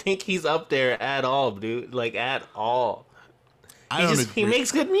don't think he's up there at all, dude. Like, at all. He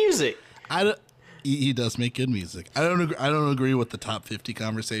makes good music. He does make good music. I don't agree with the top 50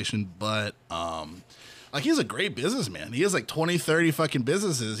 conversation, but like he's a great businessman. He has like 20, 30 fucking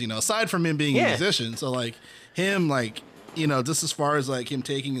businesses, you know, aside from him being a musician. So like him, like, you know, just as far as like him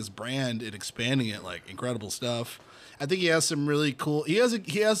taking his brand and expanding it, like incredible stuff. I think he has some really cool. He has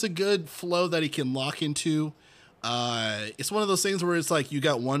a good flow that he can lock into. It's one of those things where it's like you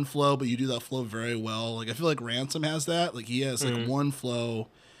got one flow, but you do that flow very well. Like I feel like Ransom has that. Like he has like one flow,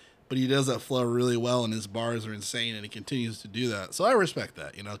 but he does that flow really well, and his bars are insane, and he continues to do that. So I respect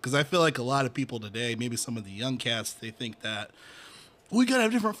that, you know, because I feel like a lot of people today, maybe some of the young cats, they think that we gotta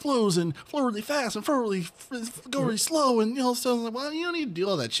have different flows and flow really fast and go really slow, and you know, so like, well, you don't need to do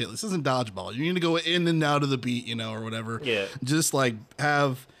all that shit. This isn't dodgeball. You need to go in and out of the beat, you know, or whatever. Yeah. Just like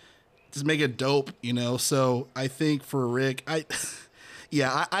have just make it dope, you know. So I think for Rick, I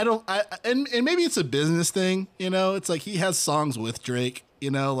don't, and maybe it's a business thing, you know. It's like he has songs with Drake,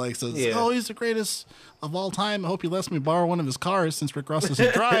 you know, like, so it's, oh, he's the greatest of all time. I hope he lets me borrow one of his cars since Rick Ross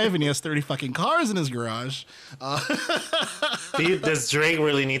doesn't drive and he has 30 fucking cars in his garage. Does Drake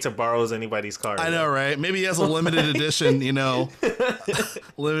really need to borrow anybody's car? I know, right? Maybe he has a limited edition, you know,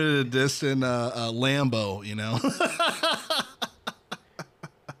 limited edition Lambo, you know.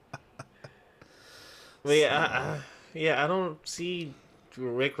 But I don't see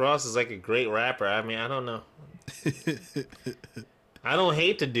Rick Ross as like a great rapper. I mean, I don't know. I don't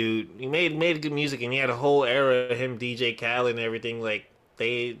hate the dude. He made good music, and he had a whole era of him, DJ Khaled, and everything. Like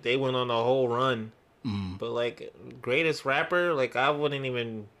they went on a whole run. But like greatest rapper, like I wouldn't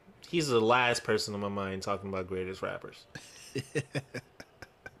even. He's the last person in my mind talking about greatest rappers.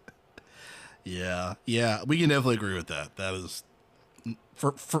 Yeah, we can definitely agree with that. That is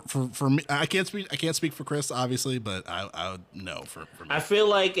for me. I can't speak for Chris, obviously, but I would know for me. I feel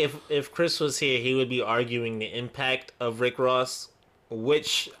like if Chris was here, he would be arguing the impact of Rick Ross,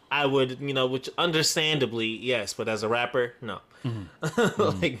 which I would, which understandably yes, but as a rapper, no.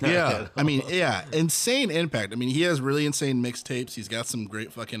 Like, yeah, I mean, yeah, insane impact. I mean, he has really insane mixtapes. He's got some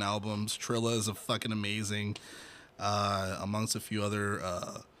great fucking albums. Trilla is a fucking amazing, amongst a few other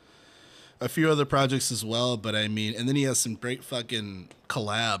projects as well. But I mean, and then he has some great fucking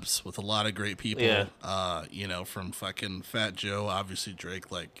collabs with a lot of great people. Yeah. From fucking Fat Joe, obviously Drake,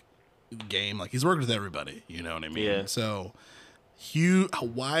 like Game, like he's worked with everybody. You know what I mean? Yeah. So, huge,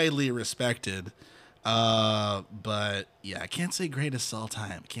 widely respected. But yeah, I can't say greatest all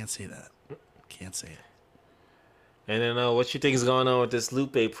time. Can't say that. Can't say it. And then what you think is going on with this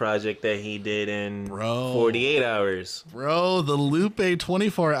Lupe project that he did in 48 hours? Bro, the Lupe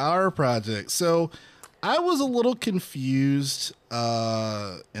 24-hour project. So I was a little confused,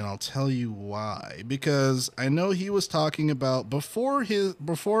 and I'll tell you why. Because I know he was talking about before he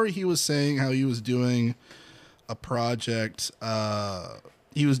was saying how he was doing a project,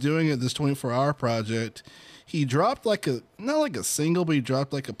 he was doing this 24-hour project. He dropped not like a single, but he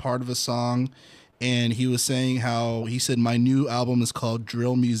dropped like a part of a song. And he was saying how he said, my new album is called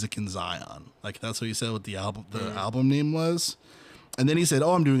Drill Music in Zion. Like that's what he said what the album name was. And then he said,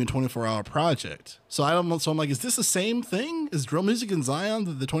 oh, I'm doing a 24-hour project. So I'm like, is this the same thing? Is Drill Music in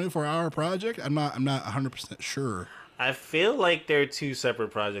Zion the 24-hour project? I'm not 100% sure. I feel like they're two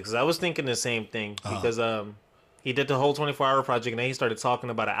separate projects. I was thinking the same thing because he did the whole 24-hour project and then he started talking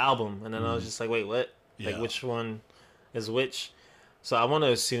about an album. And then I was just like, wait, what? Yeah. Like which one is which? So I want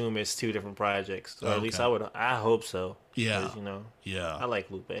to assume it's two different projects, or at least I hope so. Yeah, yeah. I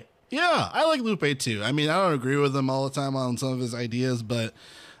like Lupe. Yeah, I like Lupe too. I mean, I don't agree with him all the time on some of his ideas, but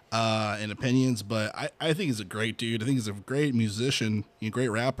and opinions. But I think he's a great dude. I think he's a great musician, a great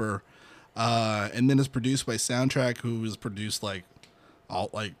rapper. And then it's produced by Soundtrack, who has produced like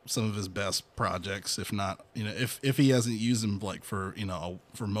some of his best projects, if not, if he hasn't used them like for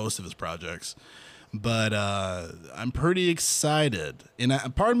most of his projects. But I'm pretty excited, and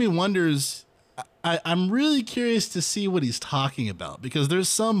part of me wonders. I'm really curious to see what he's talking about because there's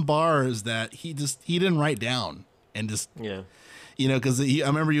some bars that he didn't write down and just because I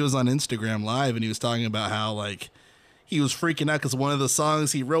remember he was on Instagram Live and he was talking about how like he was freaking out because one of the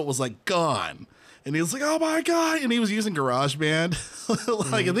songs he wrote was like gone. And he was like, oh my God. And he was using GarageBand.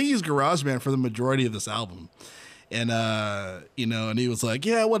 I think he used GarageBand for the majority of this album. And, and he was like,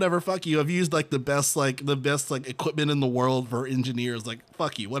 yeah, whatever. Fuck you. I've used like the best equipment in the world for engineers. Like,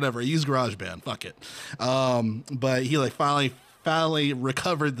 fuck you, whatever. I use GarageBand. Fuck it. But he like finally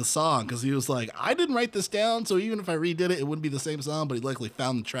recovered the song because he was like, I didn't write this down. So even if I redid it, it wouldn't be the same song, but he likely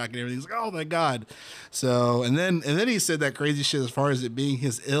found the track and everything. He's like, oh my God. So, and then he said that crazy shit as far as it being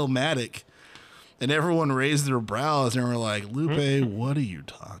his Illmatic. And everyone raised their brows and were like, Lupe, what are you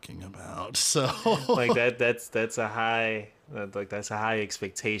talking about? So like that's a high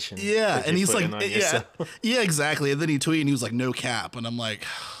expectation. Yeah. And he's like, yeah, exactly. And then he tweeted and he was like, no cap. And I'm like,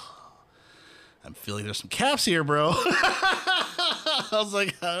 I'm feeling there's some caps here, bro. I was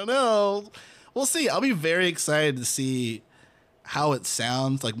like, I don't know. We'll see. I'll be very excited to see how it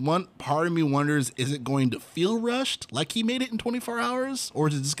sounds. Like one part of me wonders, is it going to feel rushed like he made it in 24 hours? Or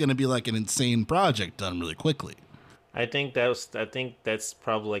is it just going to be like an insane project done really quickly? I think that's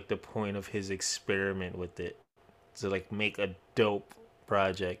probably like the point of his experiment with it. To like make a dope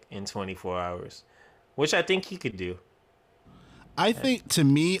project in 24 hours. Which I think he could do. I think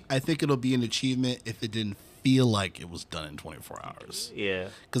it'll be an achievement if it didn't feel like it was done in 24 hours. Yeah.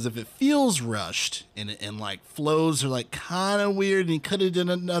 Because if it feels rushed and like flows are like kind of weird and he could have done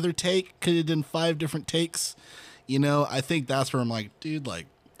another take, could have done 5 different takes, I think that's where I'm like, dude, like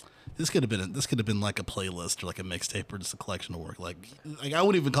this could have been like a playlist or like a mixtape or just a collection of work. Like I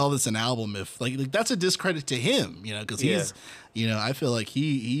wouldn't even call this an album if like that's a discredit to him, you know, because he's, you know, I feel like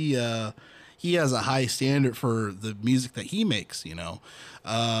he has a high standard for the music that he makes, you know.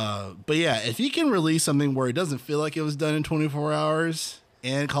 But yeah, if he can release something where it doesn't feel like it was done in 24 hours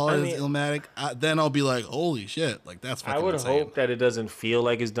and call it as Illmatic, then I'll be like, holy shit, like that's fucking I would insane. hope that it doesn't feel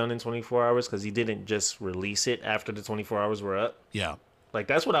like it's done in 24 hours because he didn't just release it after the 24 hours were up. Yeah. Like,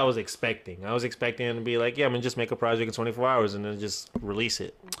 that's what I was expecting. I was expecting him to be like, yeah, I'm going to just make a project in 24 hours and then just release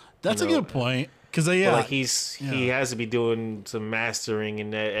it. That's a good point. Because, yeah. Like, he has to be doing some mastering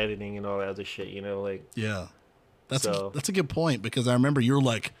and editing and all that other shit, you know? Like, yeah. That's a good point because I remember you were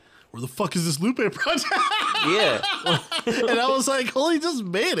like, where the fuck is this Lupe project? Yeah. And I was like, well, he just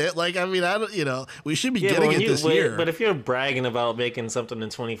made it. Like, I mean, I don't, you know, we should be getting it this year. But if you're bragging about making something in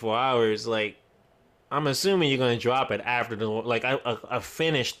 24 hours, like, I'm assuming you're going to drop it after a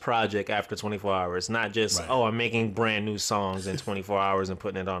finished project after 24 hours, not just, right. I'm making brand new songs in 24 hours and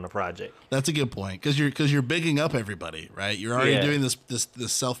putting it on the project. That's a good point because you're bigging up everybody, right? You're already doing this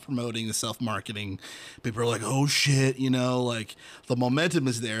self-promoting, the self-marketing. People are like, oh shit, you know, like the momentum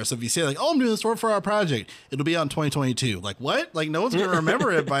is there. So if you say like, I'm doing this 4-hour project, it'll be out in 2022. Like what? Like no one's going to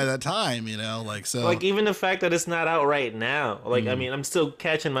remember it by that time, you know? Like so. Like even the fact that it's not out right now. Like I mean, I'm still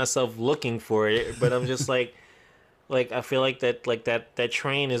catching myself looking for it, but I'm just like I feel like that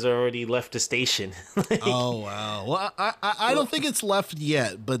train has already left the station. Like, oh wow. Well, I don't think it's left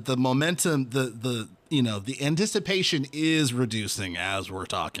yet, but the momentum, the you know, the anticipation is reducing as we're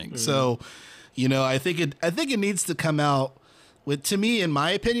talking. So, you know, I think it needs to come out to me, in my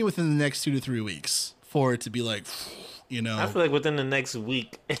opinion, within the next 2 to 3 weeks for it to be like, you know. I feel like within the next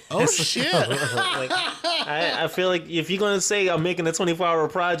week. Oh shit! Like, I feel like if you're gonna say I'm making a 24-hour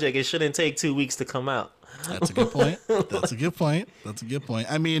project, it shouldn't take 2 weeks to come out. That's a good point. That's a good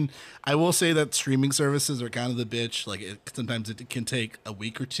point. I mean, I will say that streaming services are kind of the bitch. Like sometimes it can take a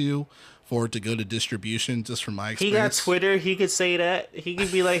week or two for it to go to distribution. Just from my experience, he got Twitter. He could say that. He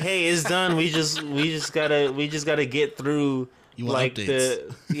could be like, "Hey, it's done. We just gotta get through." Like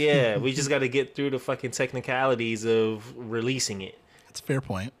updates. We just got to get through the fucking technicalities of releasing it. That's a fair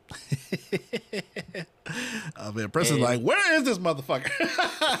point. Oh man, Preston's like, where is this motherfucker?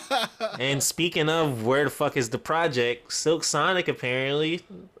 And speaking of where the fuck is the project, Silk Sonic apparently,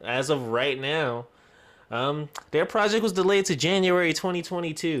 as of right now, their project was delayed to January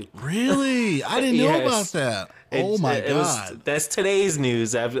 2022. Really? I didn't know about that. Oh my god. That's today's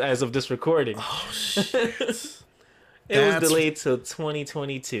news as of this recording. Oh shit. It was delayed till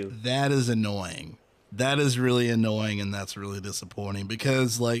 2022. That is annoying. That is really annoying, and that's really disappointing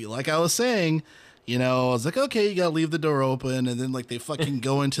because, like I was saying, you know, I was like, okay, you gotta leave the door open, and then like they fucking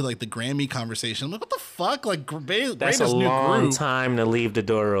go into like the Grammy conversation. I'm like, what the fuck? Like, that's a long time to leave the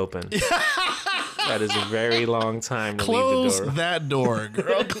door open. That is a very long time to leave the door. Close that door,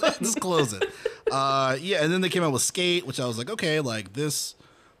 girl. Just close it. Yeah, and then they came out with Skate, which I was like, okay, like this.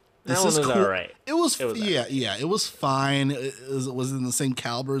 That one was cool. All right. It was it was fine. Was it in the same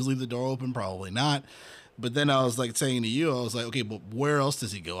caliber as Leave the Door Open? Probably not. But then I was like saying to you, I was like, okay, but where else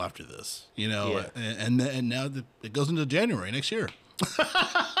does he go after this? You know, and now it goes into January next year.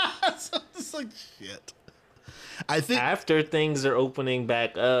 So it's like shit. I think after things are opening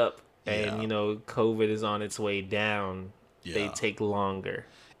back up and you know COVID is on its way down, they take longer.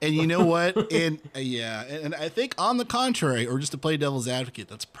 And you know what? And and I think on the contrary, or just to play devil's advocate,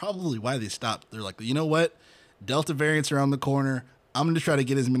 that's probably why they stopped. They're like, you know what? Delta variant's around the corner. I'm going to try to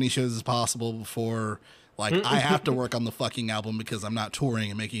get as many shows as possible before like I have to work on the fucking album because I'm not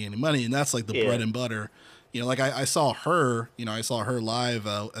touring and making any money. And that's like the bread and butter. You know, like I saw her, live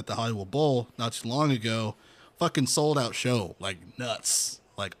at the Hollywood Bowl not too long ago. Fucking sold out show, like nuts.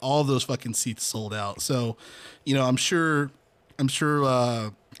 Like all those fucking seats sold out. So, you know, I'm sure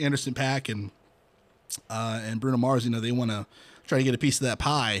Anderson .Paak and Bruno Mars, you know, they want to try to get a piece of that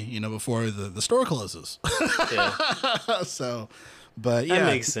pie, you know, before the store closes. So, but yeah, that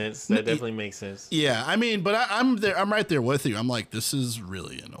makes sense. That definitely makes sense. Yeah, I mean, but I'm there. I'm right there with you. I'm like, this is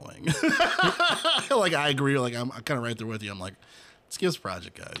really annoying. Like I agree. Like I'm kind of right there with you. I'm like, let's give us a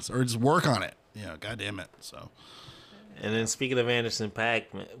project, guys, or just work on it. You know, God damn it. So. And then speaking of Anderson .Paak,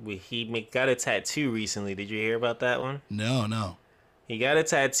 he got a tattoo recently. Did you hear about that one? No. He got a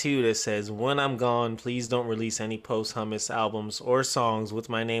tattoo that says, "When I'm gone, please don't release any posthumous albums or songs with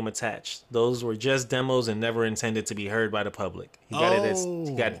my name attached. Those were just demos and never intended to be heard by the public." He got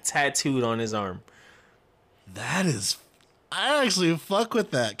it tattooed on his arm. That is, I actually fuck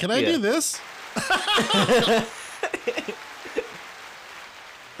with that. Can I do this?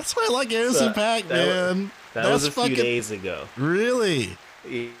 That's why I like Anderson .Paak, man. That was a few days ago. Really?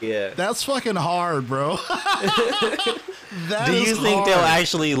 Yeah. That's fucking hard, bro. That Do is you think hard. they'll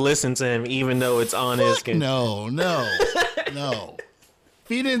actually listen to him even though it's on his Fuck no. If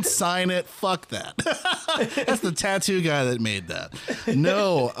he didn't sign it, fuck that. That's the tattoo guy that made that.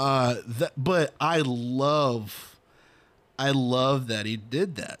 No, but I love that he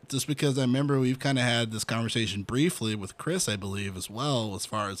did that. Just because I remember we've kind of had this conversation briefly with Chris, I believe, as well, as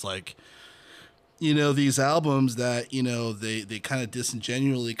far as like, you know, these albums that, you know, they kind of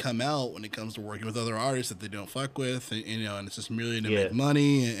disingenuously come out when it comes to working with other artists that they don't fuck with, and, you know, and it's just merely to make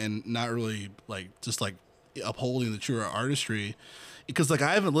money and not really like just like upholding the true artistry. Because like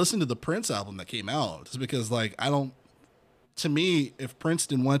I haven't listened to the Prince album that came out just because like I don't. To me, if Prince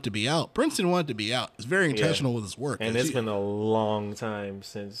didn't want to be out, Prince didn't want to be out. It's very intentional with his work, and it's been a long time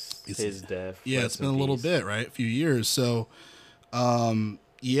since his death. Yeah, it's been a little bit, right? A few years. So,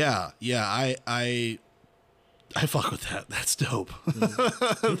 yeah, I fuck with that. That's dope.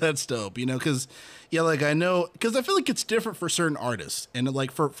 Mm. That's dope. You know, because yeah, like I know, because I feel like it's different for certain artists, and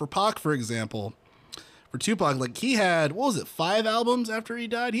like for Pac, for example, for Tupac, like he had, what was it, 5 albums after he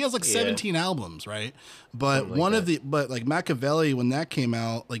died? He has like 17 albums, right? But like one of the, but like Machiavelli, when that came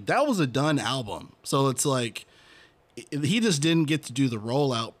out, like that was a done album. So it's like he just didn't get to do the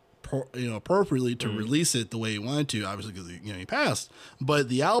rollout, you know, appropriately to release it the way he wanted to, obviously because you know he passed. But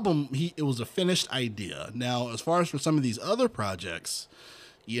the album, it was a finished idea. Now, as far as for some of these other projects,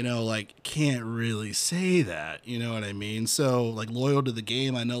 you know, like can't really say that, you know what I mean? So like Loyal to the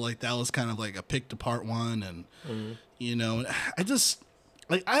Game, I know like that was kind of like a picked apart one, and you know, I just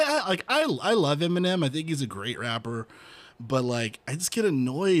like I love Eminem. I think he's a great rapper, but like I just get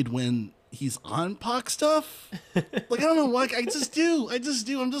annoyed when he's on Pac stuff. Like I don't know why, I just do.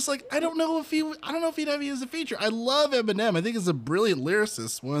 I'm just like I don't know if he'd have you as a feature. I love Eminem. I think he's a brilliant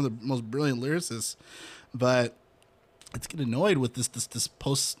lyricist, one of the most brilliant lyricists, but it's getting annoyed with this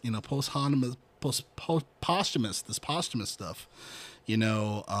posthumous stuff, you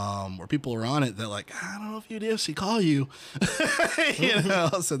know, where people are on it that like, I don't know if you'd actually call you, you know.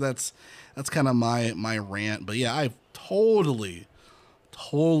 So that's kind of my rant. But yeah, I totally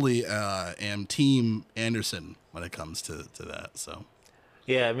am Team Anderson when it comes to that. So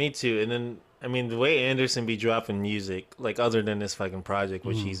yeah, me too. And then I mean, the way Anderson be dropping music, like other than this fucking project,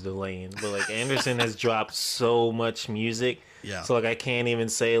 which he's delaying, but like Anderson has dropped so much music. Yeah. So like I can't even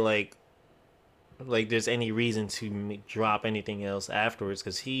say like there's any reason to drop anything else afterwards,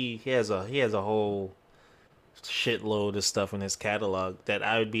 because he has a whole shitload of stuff in his catalog that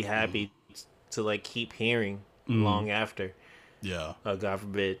I would be happy to like keep hearing long after. Yeah. God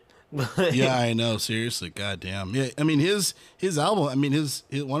forbid. Yeah, I know. Seriously, goddamn. Yeah, I mean his album. I mean his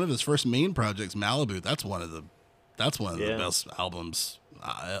one of his first main projects, Malibu. That's one of the best albums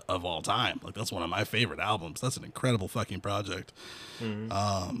of all time. Like that's one of my favorite albums. That's an incredible fucking project.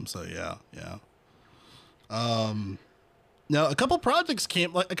 So yeah. Now a couple projects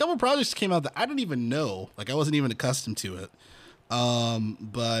came out that I didn't even know. Like I wasn't even accustomed to it.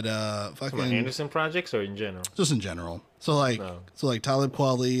 But fucking Anderson projects or in general? Just in general. So like Talib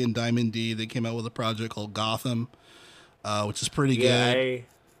Kweli and Diamond D, they came out with a project called Gotham, which is pretty good.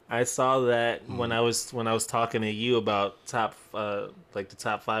 I saw that when I was talking to you about the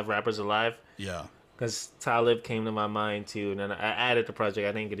top 5 rappers alive. Yeah. Because Talib came to my mind too, and then I added the project.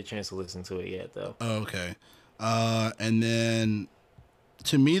 I didn't get a chance to listen to it yet though. Oh, okay. And then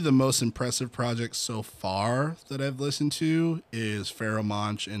to me, the most impressive project so far that I've listened to is Pharoah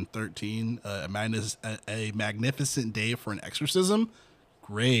Monch and 13, A Magnificent Day for an Exorcism.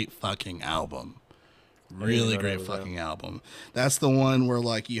 Great fucking album. Really great fucking album. That's the one where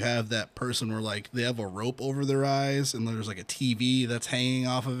like you have that person where like they have a rope over their eyes and there's like a TV that's hanging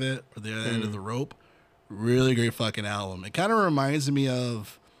off of it or the end of the rope. Really great fucking album. It kind of reminds me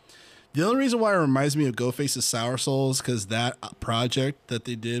of, the only reason why it reminds me of Ghostface's Sour Souls, because that project that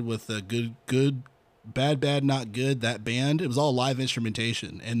they did with the Good, Bad, Not Good, that band, it was all live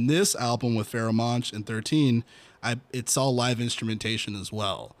instrumentation. And this album with Pharoah Monch and 13, it's all live instrumentation as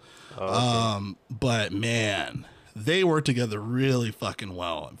well. Oh, okay. But man, they work together really fucking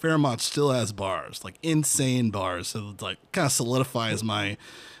well. And Pharoah Monch still has bars, like insane bars. So it like kind of solidifies my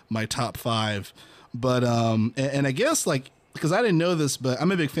top 5. But and I guess like, because I didn't know this, but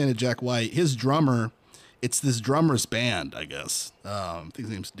I'm a big fan of Jack White. His drummer, it's this drummer's band, I guess. I think his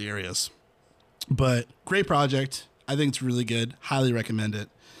name's Darius. But great project. I think it's really good. Highly recommend it.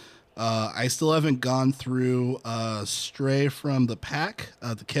 I still haven't gone through Stray from the Pack,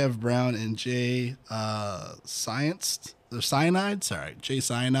 the Kev Brown and Jay Cyanide.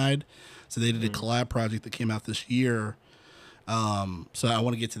 So they did a collab project that came out this year. So I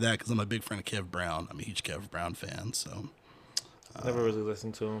want to get to that because I'm a big fan of Kev Brown. I'm a huge Kev Brown fan. So Never really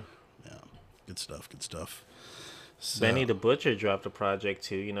listened to him. Yeah, good stuff. Good stuff. So, Benny the Butcher dropped a project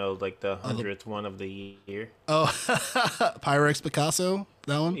too. Like the 100th one of the year. Oh, Pyrex Picasso,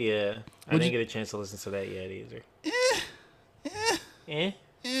 that one. Yeah, I didn't get a chance to listen to that yet either.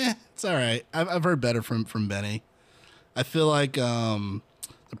 It's all right. I've heard better from Benny. I feel like the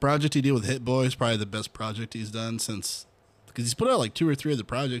project he did with Hit Boy is probably the best project he's done since, because he's put out like 2 or 3 of the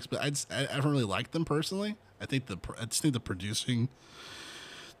projects, but I haven't really liked them personally. I just think the producing,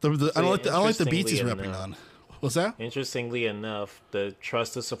 I don't like the beats he's rapping on. What's that? Interestingly enough, the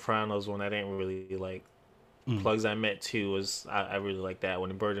Trust the Sopranos one I didn't really like. Plugs I Met too was I really like that one.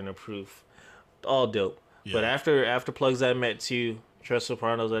 The Burden of Proof, all dope. Yeah. But after Plugs I Met too, Trust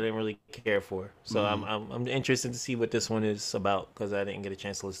Sopranos I didn't really care for. So I'm interested to see what this one is about because I didn't get a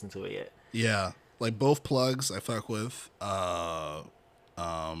chance to listen to it yet. Yeah, like both Plugs I fuck with. Burden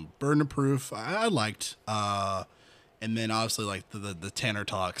of Proof I liked. And then obviously like the Tanner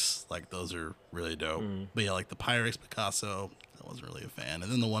Talks, like those are really dope. But yeah, like the Pyrex Picasso, I wasn't really a fan.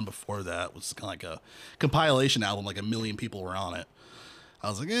 And then the one before that was kind of like a compilation album, like 1 million people were on it. I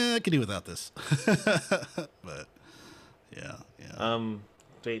was like, I could do without this. But yeah.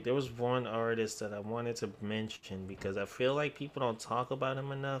 Wait, there was one artist that I wanted to mention because I feel like people don't talk about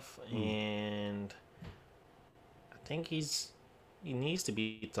him enough, and I think he needs to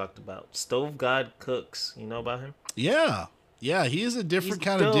be talked about. Stove God Cooks, you know about him? Yeah, he is a different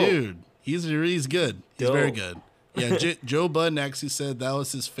kind of dude. He's good. He's very good. Yeah, Joe Budnex, he said that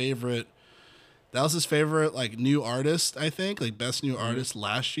was his favorite. That was his favorite like new artist, I think, like best new artist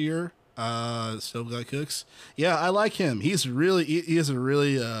last year. Stove God Cooks. Yeah, I like him. He is a really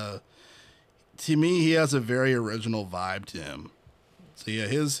to me he has a very original vibe to him. So yeah,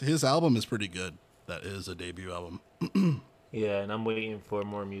 his album is pretty good. That is a debut album. Yeah, and I'm waiting for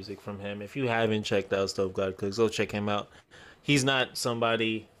more music from him. If you haven't checked out Stove God Cooks, go check him out. He's not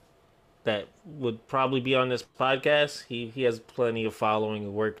somebody that would probably be on this podcast. He has plenty of following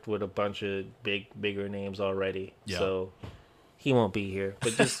and worked with a bunch of bigger names already. Yeah. So he won't be here.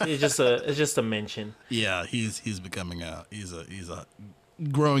 But it's just a mention. Yeah, he's becoming he's a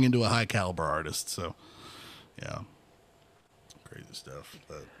growing into a high caliber artist. So yeah, crazy stuff.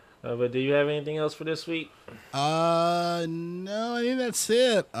 But do you have anything else for this week? No, I think that's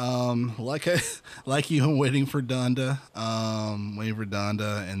it. Like you, I'm waiting for Donda.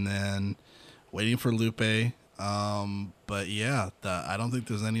 And then waiting for Lupe. But yeah, I don't think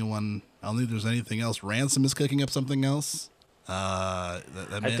there's anything else. Ransom is cooking up something else. I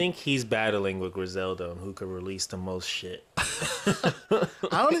think he's battling with Griselda on who could release the most shit.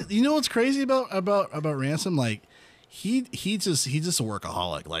 You know what's crazy about Ransom? Like, he's just a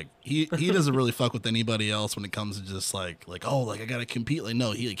workaholic. Like he doesn't really fuck with anybody else when it comes to just like I gotta compete. Like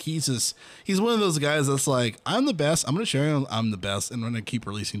no, he's one of those guys that's like, I'm the best. I'm gonna show you I'm the best, and I'm gonna keep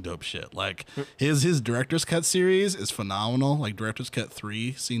releasing dope shit. Like his director's cut series is phenomenal. Like director's cut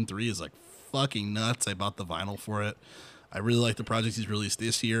 3, scene 3 is like fucking nuts. I bought the vinyl for it. I really like the projects he's released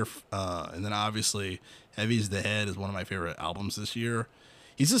this year. And then obviously Heavy's the Head is one of my favorite albums this year.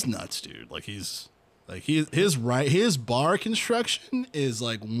 He's just nuts, dude. Like his bar construction is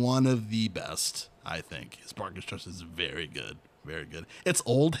like one of the best, I think. His bar construction is very good. Very good. It's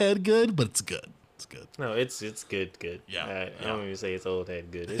old head good, but it's good. It's good. No, it's good. Yeah. I don't even say it's old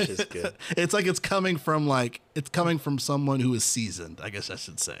head good. It's just good. It's like it's coming from someone who is seasoned, I guess I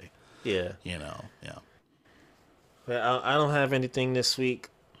should say. Yeah. You know, yeah. But I don't have anything this week.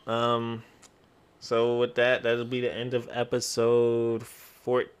 So with that'll be the end of episode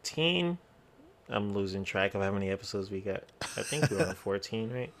 14. I'm losing track of how many episodes we got. I think we're on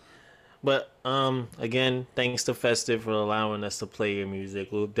 14, right? But again, thanks to Festive for allowing us to play your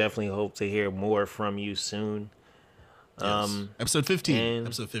music. We'll definitely hope to hear more from you soon. Yes. Episode 15.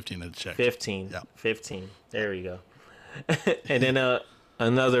 Episode 15 at check. 15. Yeah. 15. There we go. And then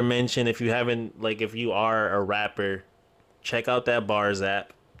another mention, if you are a rapper, check out that Bars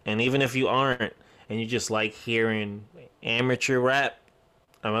app. And even if you aren't, and you just like hearing amateur rap,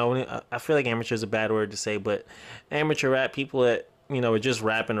 I feel like amateur is a bad word to say, but amateur rap, people that are just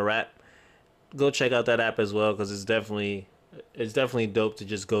rapping to rap, go check out that app as well, because it's definitely dope to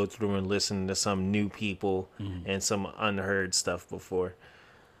just go through and listen to some new people and some unheard stuff before.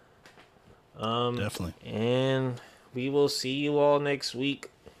 Definitely. And we will see you all next week.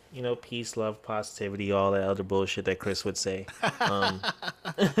 Peace, love, positivity, all that other bullshit that Chris would say.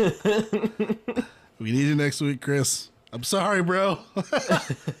 We need you next week, Chris. I'm sorry, bro.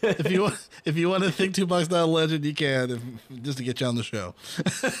 If you want to think Tupac's not a legend, you can, just to get you on the show.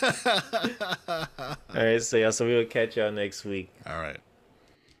 All right, so we will catch y'all next week. All right.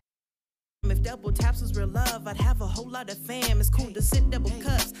 If double taps was real love, I'd have a whole lot of fam. It's cool to sip double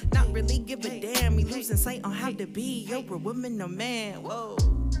cups, not really give a damn. We losing sight on how to be, you're a woman or man. Whoa.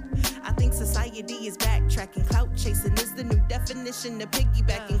 I think society is backtracking. Clout chasing is the new definition of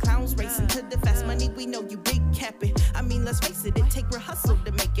piggybacking. Clowns racing to the fast money, we know you big capping. I mean, let's face it, it take real hustle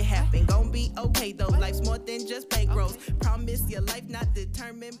to make it happen. Gon' be okay though, life's more than just bankrolls. Promise your life not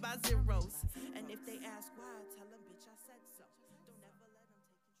determined by zeros. And if